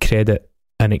question of credit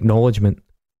and acknowledgement.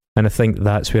 And I think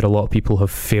that's where a lot of people have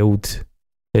failed,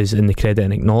 is in the credit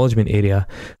and acknowledgement area.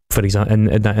 For example,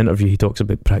 in that interview he talks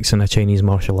about practicing a Chinese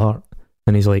martial art,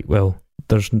 and he's like, well,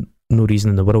 there's no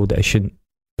reason in the world that I shouldn't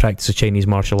practice a Chinese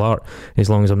martial art as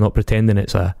long as I'm not pretending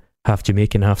it's a half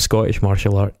Jamaican, half Scottish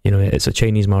martial art. It's a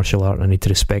Chinese martial art, and I need to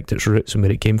respect its roots and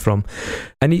where it came from.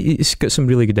 And he's got some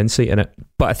really good insight in it.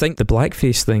 But I think the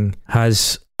blackface thing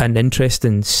has an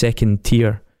interesting second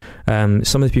tier.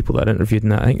 Some of the people that are interviewed in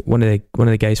that, I think one of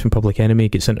the guys from Public Enemy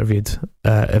gets interviewed,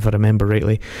 if I remember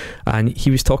rightly, and he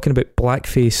was talking about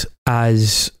blackface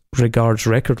as regards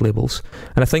record labels,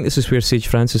 and I think this is where Sage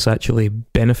Francis actually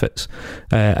benefits,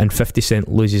 and 50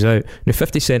 Cent loses out. Now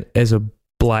 50 Cent is a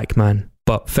black man,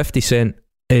 but 50 Cent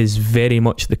is very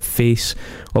much the face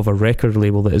of a record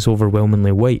label that is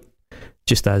overwhelmingly white,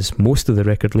 just as most of the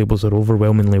record labels are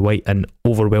overwhelmingly white and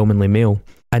overwhelmingly male.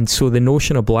 And so the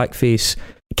notion of blackface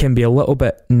can be a little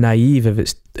bit naive if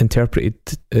it's interpreted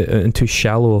in too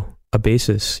shallow a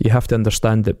basis. You have to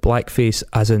understand that blackface,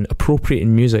 as in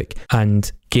appropriating music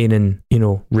and gaining,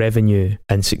 revenue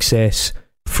and success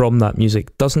from that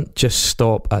music, doesn't just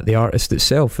stop at the artist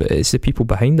itself. It's the people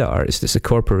behind that artist. It's the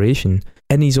corporation.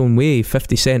 In his own way,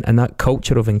 50 Cent and that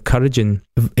culture of encouraging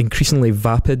increasingly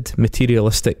vapid,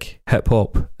 materialistic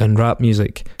hip-hop and rap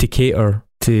music to cater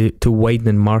to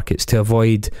widening markets, to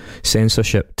avoid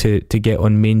censorship, to get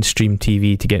on mainstream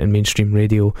TV, to get on mainstream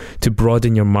radio, to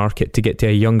broaden your market, to get to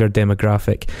a younger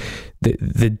demographic.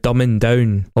 The dumbing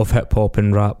down of hip hop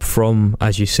and rap from,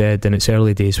 as you said, in its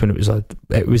early days, when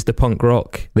it was the punk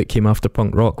rock that came after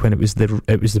punk rock, when it was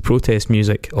the protest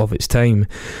music of its time.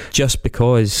 Just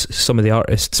because some of the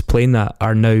artists playing that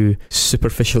are now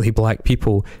superficially black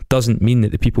people doesn't mean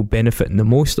that the people benefiting the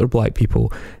most are black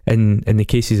people. In the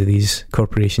cases of these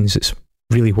corporations, it's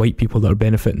really white people that are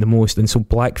benefiting the most. And so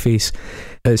blackface,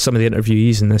 as some of the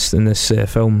interviewees in this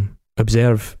film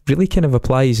observe, really kind of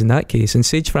applies in that case. And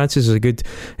Sage Francis is a good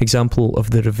example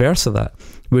of the reverse of that,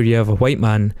 where you have a white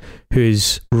man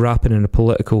who's rapping in a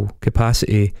political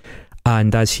capacity,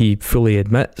 and as he fully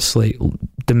admits, like,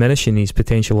 diminishing his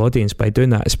potential audience by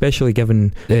doing that, especially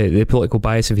given the political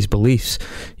bias of his beliefs.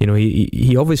 You know,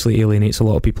 he obviously alienates a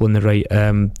lot of people in the right.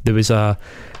 There was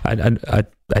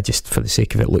I just, for the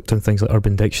sake of it, looked on things like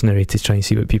Urban Dictionary to try and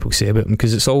see what people say about him,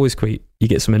 because it's always you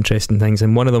get some interesting things.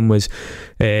 And one of them was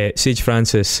Sage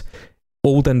Francis,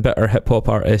 old and bitter hip-hop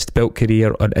artist, built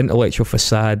career on intellectual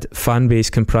facade, fan base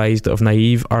comprised of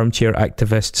naive armchair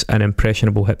activists and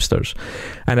impressionable hipsters.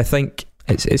 And I think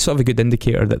it's sort of a good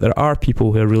indicator that there are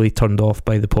people who are really turned off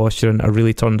by the posturing, are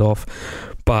really turned off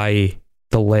by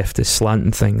the leftist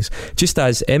slanting things. Just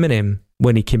as Eminem,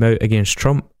 when he came out against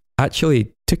Trump,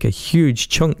 actually took a huge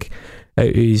chunk out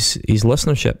of his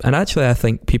listenership. And actually, I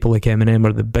think people like Eminem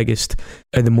are the biggest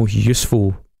and the most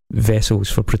useful vessels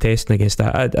for protesting against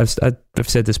that. I've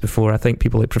said this before. I think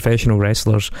people like professional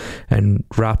wrestlers and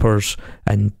rappers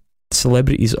and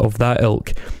celebrities of that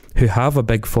ilk who have a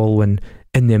big following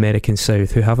in the American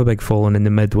South, who have a big following in the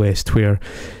Midwest, where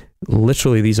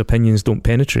literally these opinions don't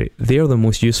penetrate, they're the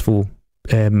most useful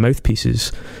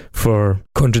mouthpieces for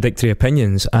contradictory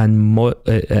opinions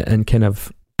and kind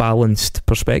of balanced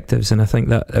perspectives. And I think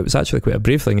that it was actually quite a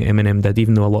brave thing that Eminem did,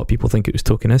 even though a lot of people think it was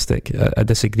tokenistic. I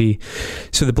disagree.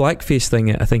 So the blackface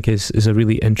thing, I think, is a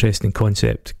really interesting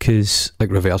concept, because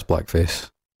like reverse blackface.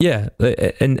 Yeah,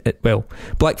 well,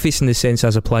 blackface in the sense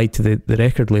as applied to the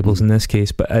record labels in this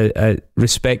case, but I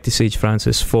respect to Sage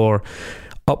Francis for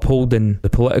upholding the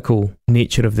political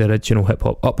nature of the original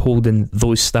hip-hop, upholding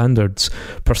those standards,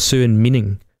 pursuing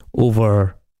meaning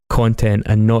over content,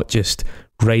 and not just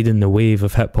riding the wave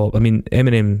of hip-hop. I mean,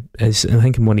 Eminem is, I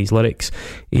think in one of his lyrics,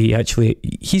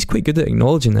 he's quite good at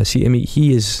acknowledging this.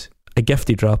 He is a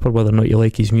gifted rapper, whether or not you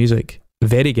like his music,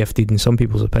 very gifted in some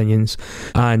people's opinions,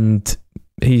 and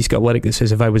he's got a lyric that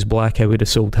says, if I was black, I would have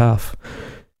sold half.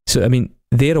 So, I mean,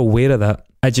 they're aware of that.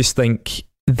 I just think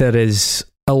there is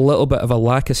a little bit of a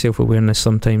lack of self-awareness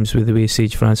sometimes with the way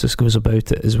Sage Francis goes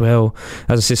about it as well.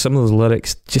 As I say, some of those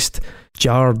lyrics just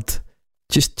jarred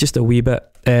just a wee bit.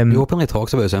 He openly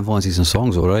talks about his influences in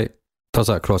songs, though, right? Does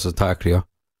that across his entire career.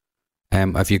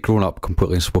 If you've grown up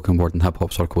completely in spoken word and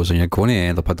hip-hop circles, and you're going to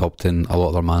end up adopting a lot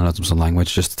of their mannerisms and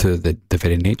language just to the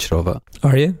very nature of it.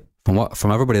 Are you?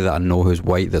 From everybody that I know who's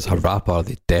white that's a rapper,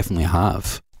 they definitely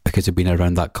have, because they've been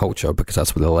around that culture, because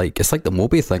that's what they like. It's like the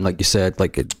Moby thing, like you said,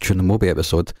 like during the Moby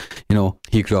episode. You know,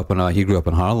 he grew up in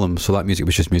Harlem, so that music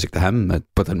was just music to him,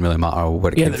 but didn't really matter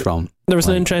where it came from. There was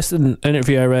an interesting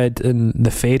interview I read in The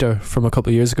Fader from a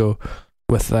couple of years ago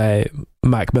with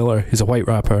Mac Miller, who's a white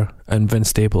rapper, and Vince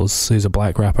Staples, who's a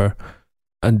black rapper,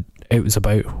 and it was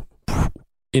about,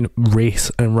 you know, race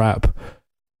and rap,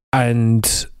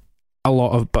 and a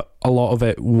lot of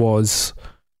it was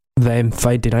them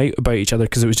finding out about each other,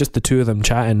 because it was just the two of them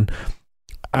chatting.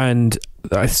 And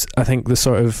I think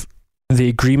the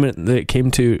agreement that it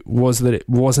came to was that it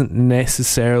wasn't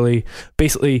necessarily,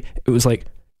 basically it was like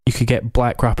you could get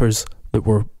black rappers that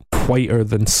were whiter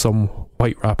than some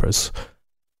white rappers,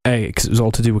 because it was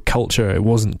all to do with culture. It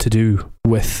wasn't to do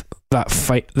with that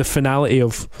fight. The finality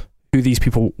of who these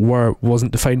people were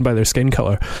wasn't defined by their skin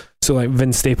color. So like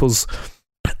Vince Staples,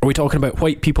 are we talking about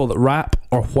white people that rap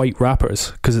or white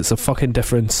rappers? Because it's a fucking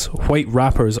difference. White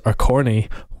rappers are corny.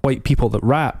 White people that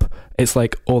rap, it's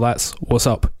like, oh, that's what's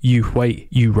up. You white,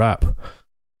 you rap.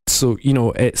 So, you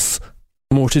know, it's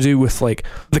more to do with like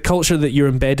the culture that you're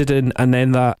embedded in, and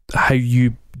then that how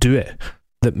you do it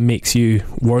that makes you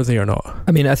worthy or not.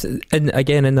 I mean, and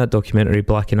again, in that documentary,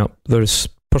 Blacking Up, there's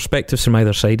perspectives from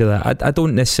either side of that. I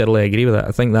don't necessarily agree with that.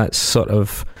 I think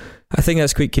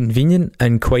that's quite convenient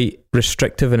and quite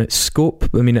restrictive in its scope.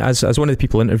 I mean, as one of the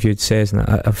people interviewed says, and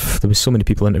there was so many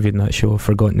people interviewed in that show, I've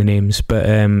forgotten the names, but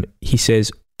he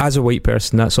says, as a white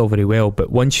person, that's all very well, but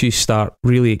once you start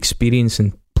really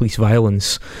experiencing police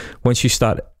violence, once you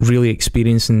start really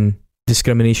experiencing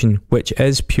discrimination, which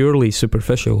is purely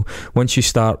superficial, once you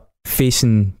start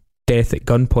facing death at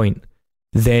gunpoint,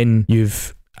 then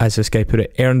you've as this guy put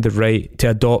it, earned the right to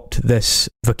adopt this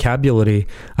vocabulary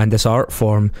and this art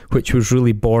form, which was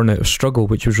really born out of struggle,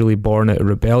 which was really born out of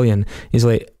rebellion. He's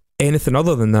like, anything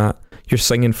other than that, you're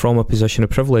singing from a position of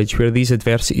privilege where these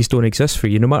adversities don't exist for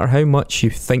you. No matter how much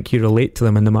you think you relate to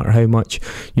them, and no matter how much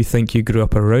you think you grew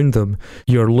up around them,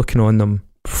 you're looking on them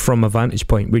from a vantage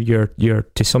point where you're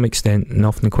to some extent, and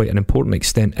often quite an important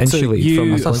extent, insulated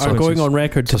from the consequences. Are going on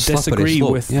record to disagree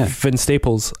with yeah. Vince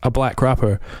Staples, a black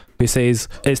rapper, who says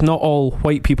it's not all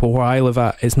white people where I live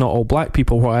at, it's not all black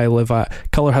people where I live at,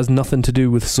 colour has nothing to do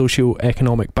with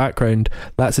socio-economic background,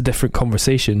 that's a different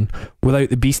conversation. Without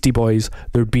the Beastie Boys,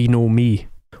 there'd be no me.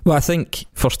 Well, I think,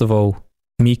 first of all,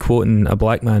 me quoting a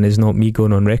black man is not me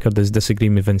going on record as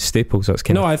disagreeing with Vince Staples. That's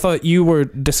kind of... No, I thought you were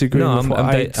disagreeing with what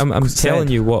I'm telling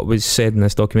you what was said in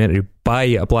this documentary by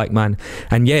a black man.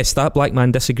 And yes, that black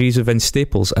man disagrees with Vince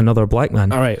Staples, another black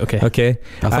man. All right, okay.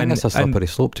 I think that's a slippery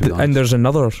slope, to be honest. And there's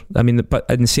another, but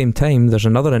at the same time, there's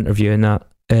another interview in that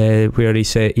where he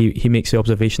said he makes the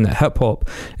observation that hip-hop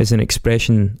is an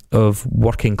expression of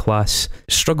working class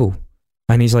struggle.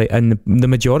 And he's like, and the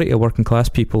majority of working class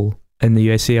people in the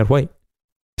USA are white.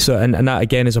 So, and that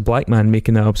again is a black man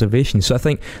making that observation. So I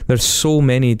think there's so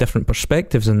many different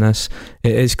perspectives in this.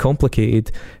 It is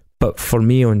complicated, but for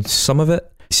me, on some of it,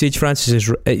 Sage Francis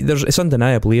it's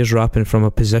undeniable he is rapping from a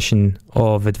position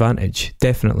of advantage.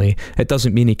 Definitely, it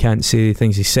doesn't mean he can't say the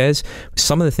things he says.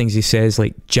 Some of the things he says,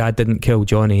 like Jad didn't kill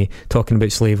Johnny, talking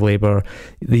about slave labour,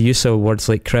 the use of words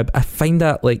like crib, I find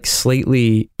that like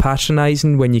slightly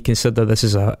patronising when you consider this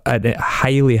is a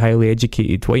highly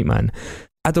educated white man.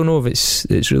 I don't know if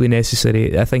it's really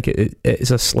necessary. I think it's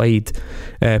a slide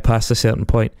past a certain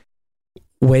point.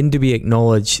 When do we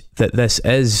acknowledge that this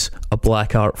is a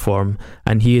black art form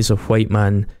and he is a white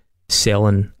man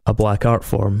selling a black art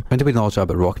form? When do we acknowledge that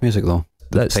about rock music, though?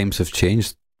 Times have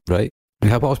changed, right?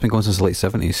 Hip hop's been going since the late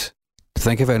 70s. To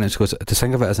think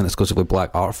of it as an exclusively black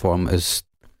art form is,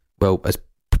 well, it's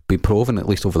been proven at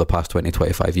least over the past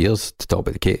 20-25 years to talk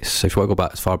about the case. If you want to go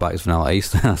back as far back as Vanilla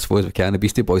Ice, I suppose we can. The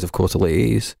Beastie Boys, of course, the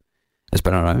late 80s. It's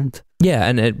been around. Yeah,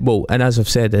 and as I've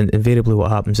said, invariably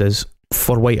what happens is,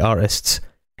 for white artists,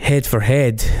 head for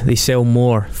head, they sell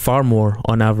far more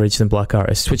on average than black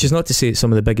artists, which is not to say that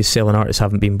some of the biggest selling artists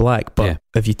haven't been black, but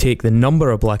if you take the number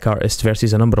of black artists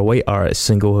versus a number of white artists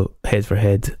and go head for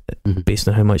head based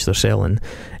on how much they're selling,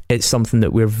 it's something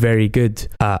that we're very good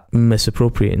at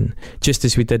misappropriating, just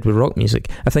as we did with rock music.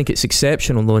 I think it's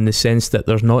exceptional, though, in the sense that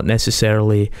there's not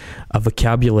necessarily a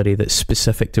vocabulary that's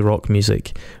specific to rock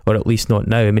music, or at least not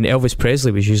now. I mean, Elvis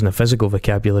Presley was using a physical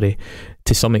vocabulary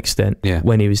to some extent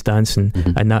when he was dancing,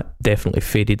 and that definitely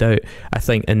faded out. I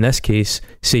think in this case,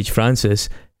 Sage Francis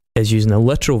is using a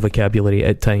literal vocabulary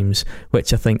at times,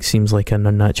 which I think seems like an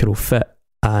unnatural fit,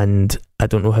 and I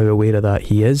don't know how aware of that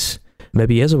he is.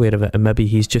 Maybe he is aware of it, and maybe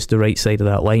he's just the right side of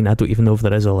that line. I don't even know if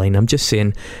there is a line. I'm just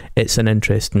saying it's an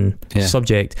interesting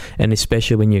subject, and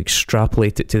especially when you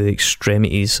extrapolate it to the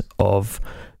extremities of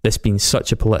this being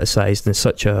such a politicised and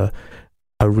such a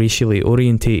racially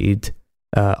orientated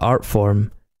art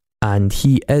form, and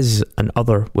he is an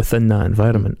other within that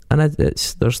environment, and I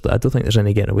don't think there's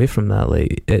any getting away from that.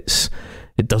 Like,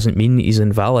 it doesn't mean he's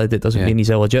invalid, it doesn't mean he's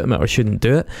illegitimate or shouldn't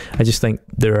do it. I just think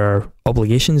there are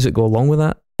obligations that go along with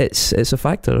that. It's a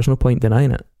factor, there's no point denying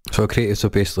it. So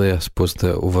basically, I suppose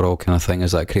the overall kind of thing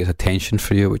is that it creates a tension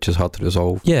for you, which is hard to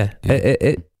resolve.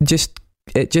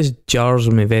 It just jars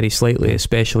me very slightly,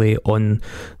 especially on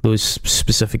those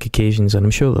specific occasions, and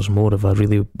I'm sure there's more if I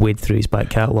really wade through his back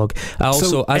catalogue. I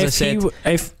also think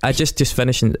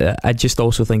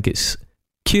it's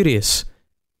curious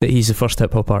that he's the first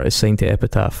hip hop artist signed to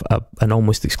Epitaph, an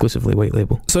almost exclusively white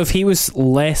label. So if he was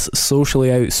less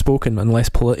socially outspoken and less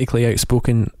politically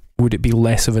outspoken, would it be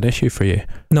less of an issue for you?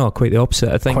 No, quite the opposite.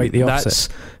 I think that's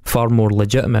far more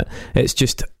legitimate. It's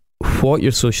just what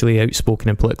you're socially outspoken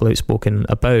and politically outspoken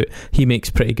about, he makes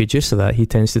pretty good use of that. He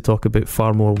tends to talk about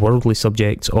far more worldly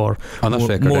subjects, or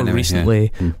more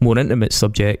recently, more intimate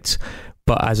subjects.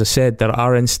 But as I said, there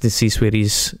are instances where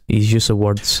his use of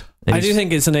words... I do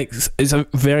think it's a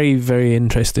very, very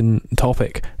interesting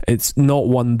topic. It's not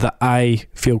one that I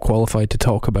feel qualified to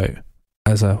talk about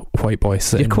as a white boy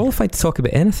sitting. You're qualified to talk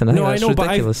about anything. I know,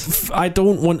 ridiculous. But I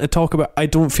don't want to talk about... I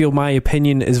don't feel my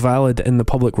opinion is valid in the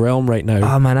public realm right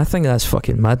now. Oh man, I think that's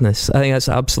fucking madness. I think that's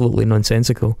absolutely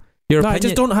nonsensical. I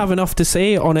just don't have enough to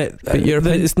say on it.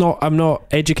 But I'm not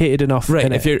educated enough.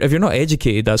 Right. If you're not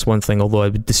educated, that's one thing. Although I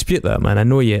would dispute that, man. I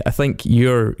know you. I think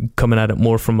you're coming at it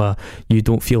more from you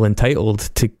don't feel entitled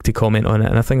to comment on it,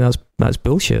 and I think that's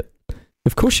bullshit.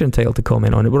 Of course you're entitled to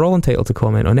comment on it. We're all entitled to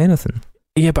comment on anything.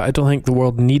 Yeah, but I don't think the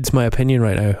world needs my opinion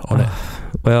right now on it.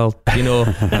 Well,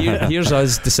 here's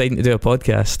us deciding to do a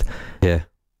podcast. Yeah.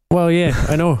 Well, yeah,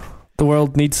 I know. The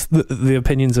world needs the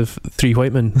opinions of three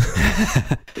white men.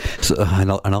 So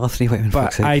another three white men.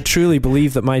 But I truly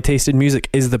believe that my taste in music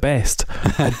is the best.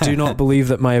 I do not believe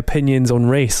that my opinions on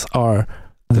race are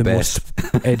the most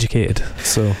educated.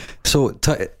 So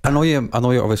I know you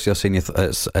obviously are saying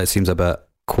it seems a bit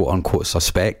quote unquote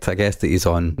suspect, I guess, that he's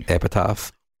on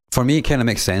Epitaph. For me, it kind of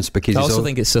makes sense because I also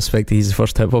think it's suspect that he's the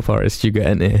first hip hop artist you get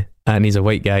into, and he's a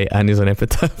white guy, and he's on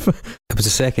Epitaph. It was the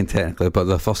second technically, but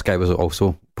the first guy was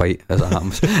also white, as it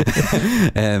happens,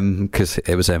 because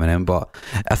it was Eminem. But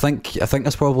I think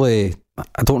that's probably,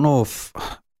 I don't know if.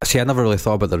 See, I never really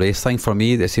thought about the race thing. For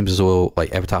me, it seems as though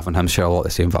like Epitaph and him share a lot of the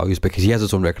same values because he has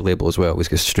his own record label as well. He's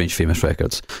got Strange Famous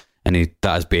Records, and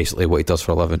that is basically what he does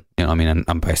for a living. You know what I mean?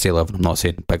 And by say living, I'm not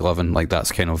saying big living. Like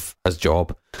that's kind of his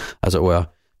job, as it were.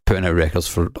 Putting out records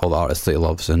for all the artists that he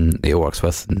loves and that he works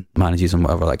with and manages and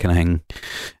whatever, that kind of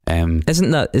thing.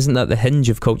 Isn't that the hinge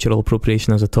of cultural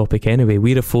appropriation as a topic anyway?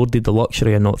 We're afforded the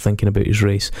luxury of not thinking about his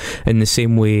race in the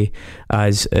same way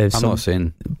as I'm not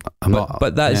saying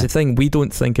but that is the thing, we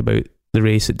don't think about the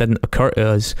race. It didn't occur to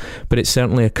us, but it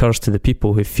certainly occurs to the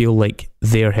people who feel like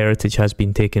their heritage has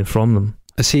been taken from them.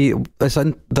 See, one of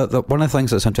the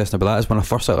things that's interesting about that is when I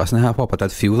first started listening to hip hop, I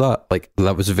did feel that. Like,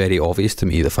 that was very obvious to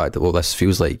me, the fact that, well, this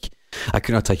feels like, I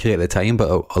couldn't articulate at the time, but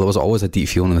there was always a deep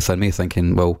feeling within me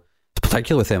thinking, well,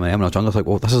 particularly with Eminem when I was younger, I was like,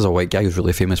 well, this is a white guy who's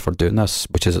really famous for doing this,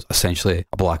 which is essentially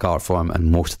a black art form,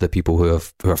 and most of the people who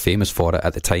are famous for it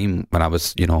at the time, when I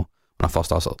was, when I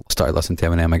first started listening to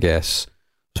Eminem, I guess,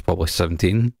 was probably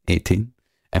 17, 18.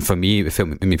 And for me, it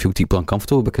made me feel deeply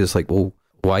uncomfortable because it's like, well,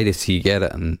 why does he get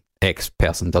it and X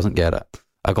person doesn't get it?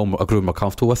 I grew more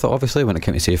comfortable with it, obviously, when it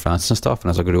came to Say France and stuff, and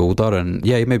as I grew older, and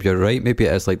yeah, maybe you're right, maybe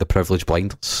it is like the privilege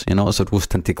blinders, it's the rose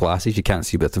tinted glasses, you can't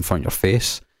see what's in front of your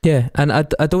face. Yeah, and I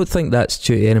don't think that's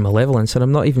due to any malevolence, and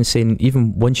I'm not even saying,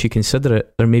 even once you consider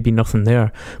it, there may be nothing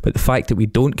there, but the fact that we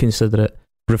don't consider it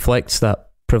reflects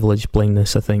that privilege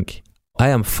blindness, I think. I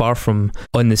am far from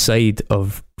on the side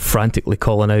of frantically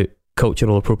calling out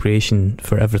cultural appropriation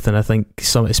for everything. I think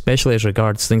especially as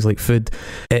regards things like food,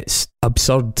 it's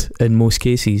absurd in most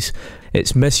cases.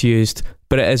 It's misused,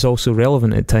 but it is also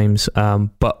relevant at times.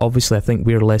 But obviously, I think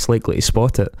we're less likely to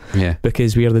spot it,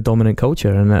 because we are the dominant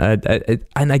culture.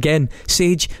 And again,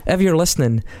 Sage, if you're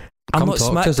listening, I'm not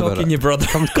smack talking you, brother.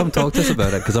 Come talk to us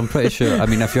about it, because I'm pretty sure, I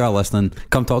mean, if you are listening,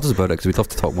 come talk to us about it, because we'd love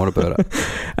to talk more about it.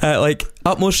 Like,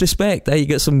 utmost respect. You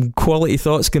get some quality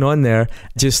thoughts going on there.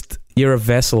 Just, you're a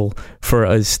vessel for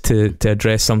us to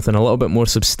address something a little bit more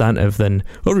substantive than,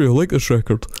 oh, you like this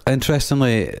record?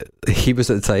 Interestingly, he was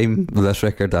at the time with this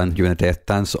record and You in a Death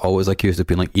Dance always accused of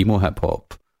being like emo hip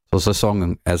hop. So there's a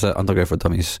song, is it Underground for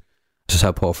Dummies? It's just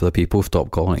hip hop for the people,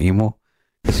 stop calling it emo.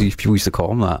 Because people used to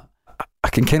call him that. I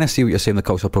can kind of see what you're saying, the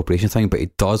cultural appropriation thing, but he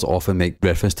does often make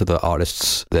reference to the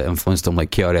artists that influenced him.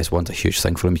 Like KRS-One's a huge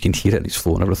thing for him. You can hear it in his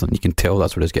flow and everything. You can tell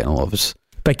that's where he's getting a lot of his.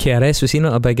 Big KRS, was he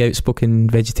not a big outspoken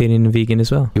vegetarian and vegan as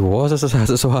well? He was, as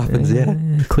it so happens,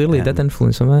 yeah. Clearly it did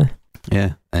influence him,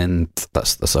 Yeah, and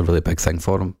that's a really big thing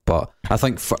for him. But I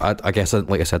think, I guess,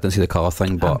 like I said, I didn't see the colour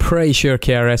thing, but I'm pretty sure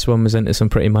KRS-One was into some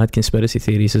pretty mad conspiracy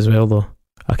theories as well, though.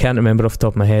 I can't remember off the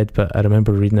top of my head, but I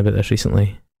remember reading about this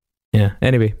recently. Yeah,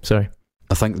 anyway, sorry.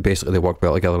 I think basically they work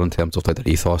well together in terms of like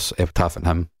their ethos, Epitaph and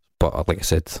him. But like I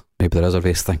said, maybe there is a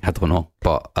race thing, I don't know.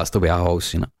 But that's the way I always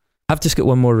seen it. I've just got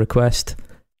one more request.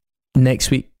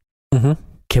 Next week,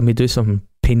 can we do something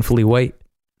painfully white?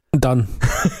 Done.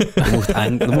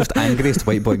 the most angriest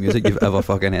white boy music you've ever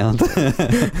fucking heard.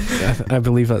 I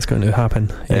believe that's going to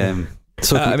happen. Yeah.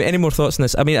 So any more thoughts on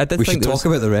this? I mean, I did we think should talk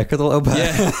about the record a little bit.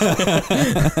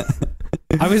 Yeah.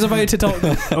 I was about to talk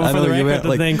over the record,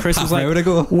 and then Chris was like,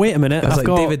 wait a minute, I've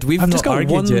got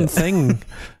one thing.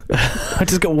 I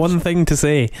just got one thing to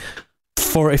say.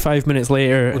 45 minutes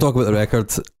later. We'll talk about the record.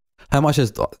 How much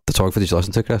is the photography did you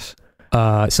listen to, Chris?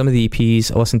 Some of the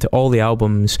EPs. I listened to all the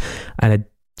albums, and I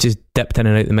just dipped in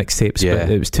and out the mixtapes, but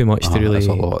it was too much to really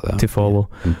to follow.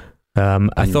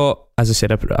 I thought, as I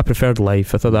said, I preferred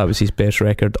Life. I thought that was his best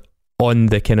record on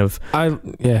the kind of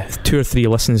 2 or 3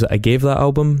 listens that I gave that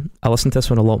album. I listened to this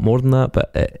one a lot more than that,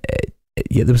 but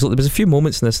there was a few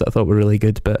moments in this that I thought were really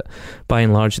good, but by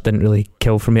and large it didn't really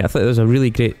kill for me. I thought there was a really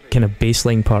great kind of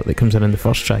bassline part that comes in the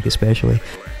first track especially.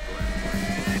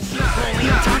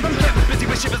 I'm getting busy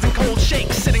with shivers and cold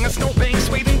shakes, sitting on snowbanks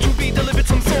waiting to be delivered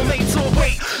some soulmates. Or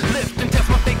wait, lift and test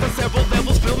my faith on several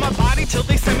levels, build my body till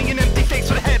they send me an empty face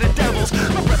with a head of devils.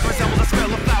 My breath resembles the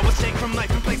smell of flowers, shake from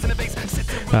life and place in a vase.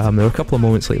 There were a couple of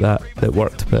moments like that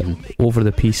worked, but over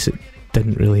the piece it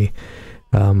didn't really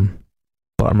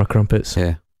Butter My Crumpets.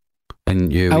 Yeah.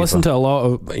 And you, I listened to a lot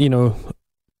of,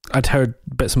 I'd heard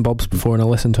bits and bobs before, and I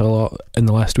listened to a lot in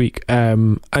the last week.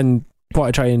 And what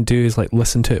I try and do is like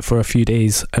listen to it for a few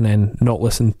days and then not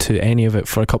listen to any of it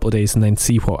for a couple of days and then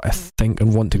see what I think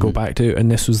and want to go back to.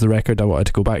 And this was the record I wanted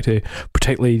to go back to,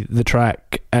 particularly the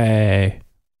track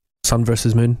Sun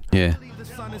vs. Moon. Yeah. The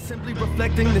sun is simply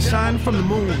reflecting the shine from the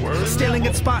moon. Staring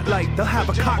at spotlight, they'll have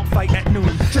a cockfight at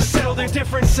noon. To settle their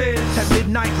differences at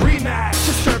midnight rematch.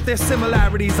 To surf their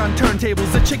similarities on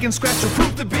turntables. The chicken scratch will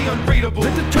prove to be unreadable.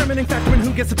 The determining factor in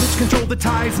who gets to pitch control the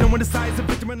tides. No one decides the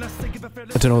victim unless they give a fair.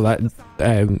 I don't know,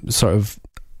 that sort of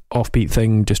offbeat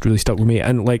thing just really stuck with me.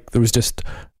 And like there was just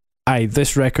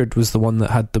this record was the one that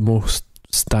had the most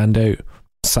standout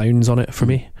sounds on it for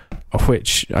me, of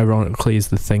which ironically is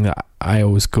the thing that I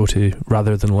always go to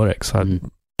rather than lyrics.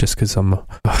 Just because I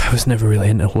was never really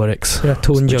into lyrics. Yeah,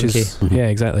 tone junkie. Yeah,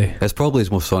 exactly. It's probably his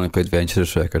most sonically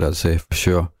adventurous record, I'd say, for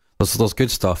sure. There's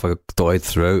good stuff dotted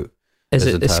throughout. Is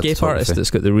it Escape Artist that's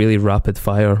got the really rapid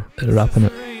fire rapping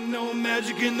it? Ain't no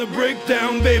magic in the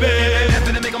breakdown, baby.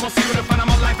 After they make them all see what I find on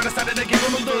my life, and I decided to give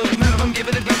them a look. None of them give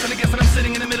it a glance, and I guess that I'm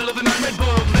sitting in the middle of an unread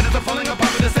book. Letters are falling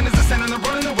apart, but the sentence is sending, and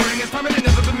running, the wording is permanent,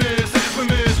 never been missed. It is for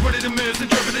miss, worded and missed,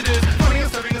 interpreted is funny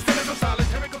and serving a sentence of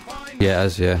solitary confinement. Yeah, it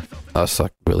is, yeah. That's a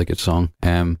really good song.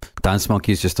 Dance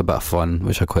Monkey is just a bit of fun,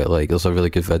 which I quite like. There's a really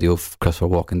good video of Christopher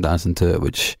Walken dancing to it,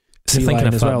 which... You're thinking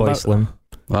of Fatboy Slim.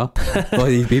 Well,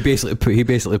 he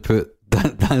basically put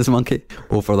Dance Monkey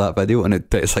over that video, and it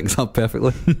syncs up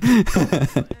perfectly.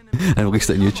 And released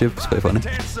it on YouTube. It's quite funny.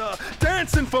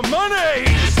 Dancing for money.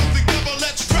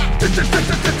 Do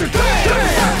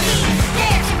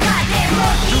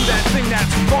that thing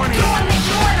that's funny.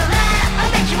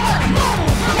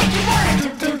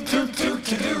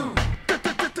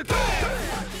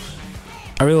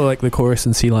 I really like the chorus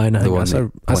in Sea Lion. I think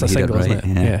that's a single, right?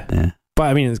 isn't it? Yeah. But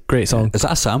I mean, it's a great song. Is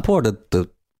that a sample, or did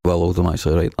Will Oldham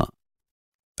actually write that?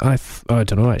 I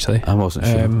don't know actually. I wasn't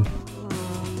sure.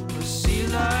 Sea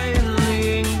lion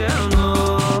laying down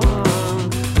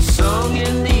long, a song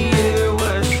in the air,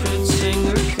 Western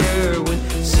singer care when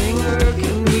singer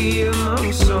can be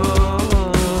among songs.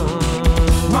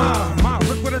 Ma,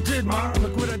 look what I did, Ma.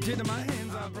 Look what I did to my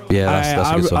hands. Yeah, that's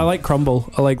a good song. I like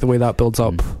Crumble. I like the way that builds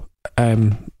up.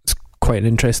 It's quite an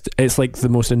interest. It's like the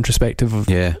most introspective of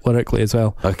lyrically as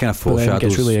well. It kind of But then it foreshadows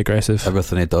gets really aggressive.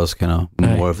 everything he does, kind of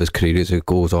more of his career as it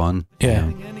goes on.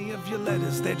 Yeah. Any of your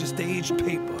letters, they're just aged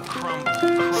paper.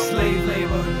 Slave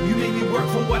labor, you made me work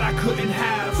for what I couldn't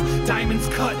have. Diamonds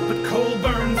cut, but coal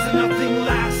burns and nothing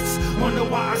lasts. Wonder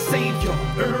why I saved your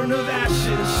urn of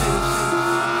ashes.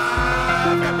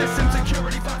 I've got this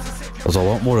insecurity thoughts. There's a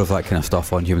lot more of that kind of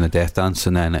stuff on Human the Death Dance,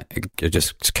 and then it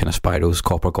just kind of spirals.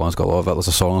 Copper Gone's got a lot of it. There's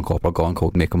a song on Copper Gone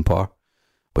called Make 'Em Par,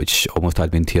 which almost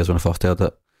had me in tears when I first heard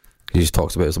it. He just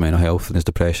talks about his mental health and his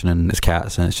depression and his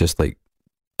cats, and it's just like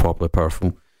properly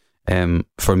powerful.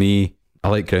 For me, I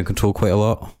like Ground Control quite a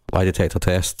lot. Lie Detector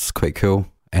Test's quite cool.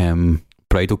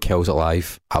 Bridal kills it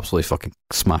live. Absolutely fucking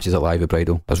smashes it live with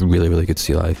Bridal. That's really, really good to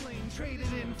see live.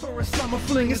 A summer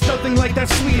fling is nothing like that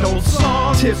sweet old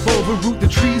song. Tip over, root the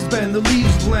trees bend, the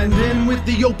leaves blend in with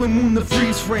the open moon. The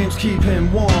freeze frames keep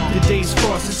him warm. The day's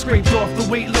frost is scraped off, the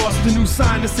weight lost. The new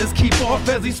sign that says keep off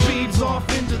as he speeds off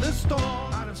into the storm.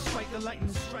 Out of sight, the lightning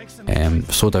strikes him.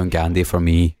 Slow Down Gandhi for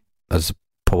me is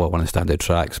probably one of the standout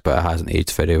tracks, but it hasn't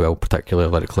aged very well, particularly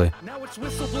lyrically. Now it's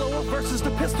whistleblower versus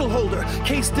the pistol holder.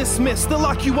 Case dismissed, they'll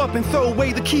lock you up and throw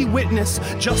away the key witness.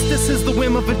 Justice is the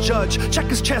whim of a judge. Check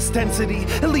his chest density.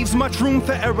 It leaves much room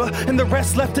for error, and the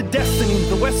rest left to destiny.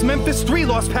 The West Memphis 3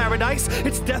 lost paradise.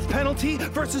 It's death penalty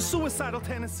versus suicidal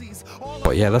tendencies.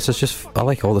 But yeah, this is just, I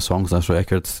like all the songs on this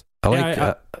record. I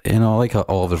like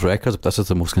all of his records, but this is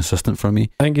the most consistent for me.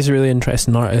 I think he's a really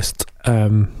interesting artist.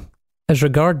 As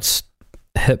regards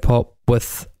hip hop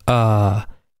with a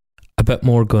bit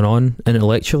more going on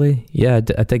intellectually, yeah,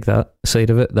 I dig that side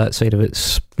of it. That side of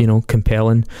it's,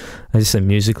 compelling. I just think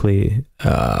musically,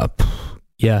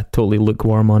 totally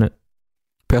lukewarm on it.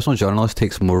 Personal Journalist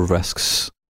takes more risks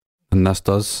than this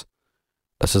does.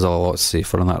 This is a lot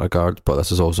safer in that regard, but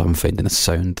this is also him finding a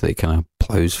sound that he kind of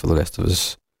ploughs for the rest of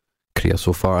his career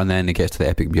so far. And then he gets to the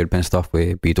Epic Beardbend stuff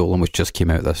with B. Dolan, which just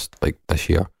came out this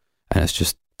year, and it's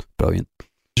just brilliant.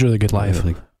 It's really good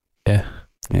live.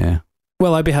 Yeah.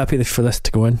 Well, I'd be happy for this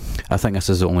to go in. I think this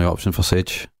is the only option for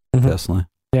Sage, personally.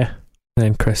 Yeah. And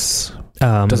then Chris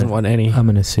doesn't want any I'm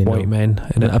gonna say white men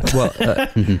in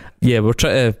it. Yeah, we're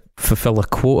trying to fulfill a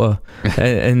quota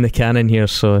in the canon here,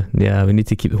 so yeah, we need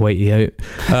to keep the whitey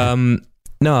out.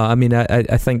 No, I mean,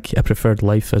 I think I preferred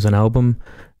Life as an album,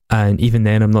 and even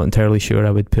then I'm not entirely sure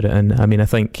I would put it in. I mean, I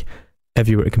think if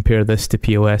you were to compare this to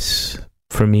POS,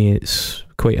 for me it's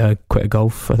quite a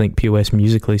gulf. I think POS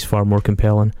musically is far more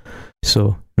compelling.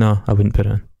 So no, I wouldn't put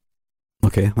it in.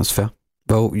 Okay, that's fair.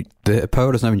 Well, the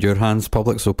power is now in your hands,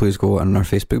 public, so please go on our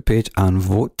Facebook page and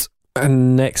vote.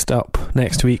 And next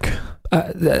week,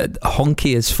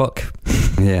 honky as fuck.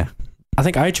 Yeah. I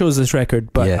think I chose this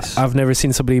record, but yes. I've never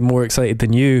seen somebody more excited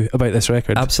than you about this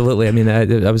record. Absolutely. I mean,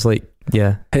 I was like,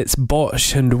 yeah. It's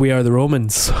Botch and We Are the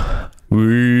Romans.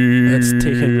 It's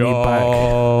taken me back.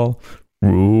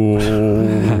 Romans.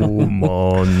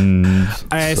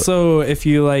 So if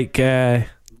you like white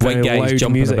guys loud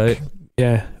jumping music, about,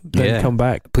 then come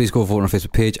back. Please go vote on our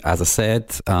Facebook page. As I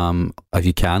said, if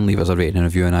you can, leave us a rating and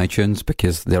review on iTunes,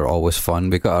 because they're always fun.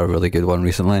 We got a really good one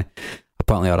recently.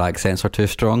 Apparently our accents are too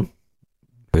strong.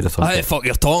 Who'd have thought Hey, that? fuck,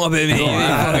 you're talking about me.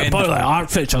 Apparently our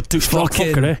outfits are too strong.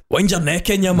 Wind your neck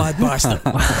in, you mad bastard.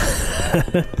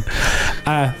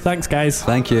 Thanks, guys.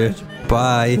 Thank you.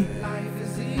 Bye.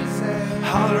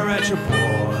 Holler at your boy.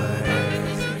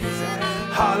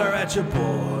 Holler at your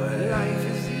boy.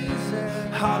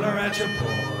 Holler at your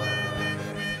boy.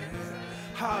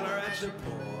 Holler at your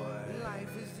boy.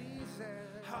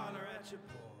 Holler at your boy.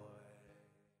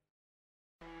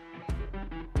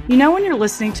 You know when you're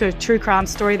listening to a true crime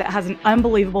story that has an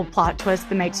unbelievable plot twist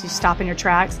that makes you stop in your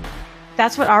tracks?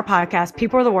 That's what our podcast,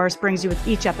 People Are the Worst, brings you with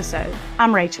each episode.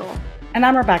 I'm Rachel. And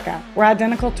I'm Rebecca. We're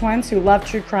identical twins who love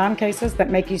true crime cases that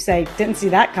make you say, didn't see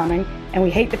that coming, and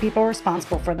we hate the people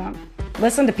responsible for them.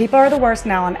 Listen to People Are the Worst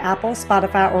now on Apple,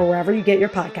 Spotify, or wherever you get your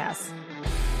podcasts.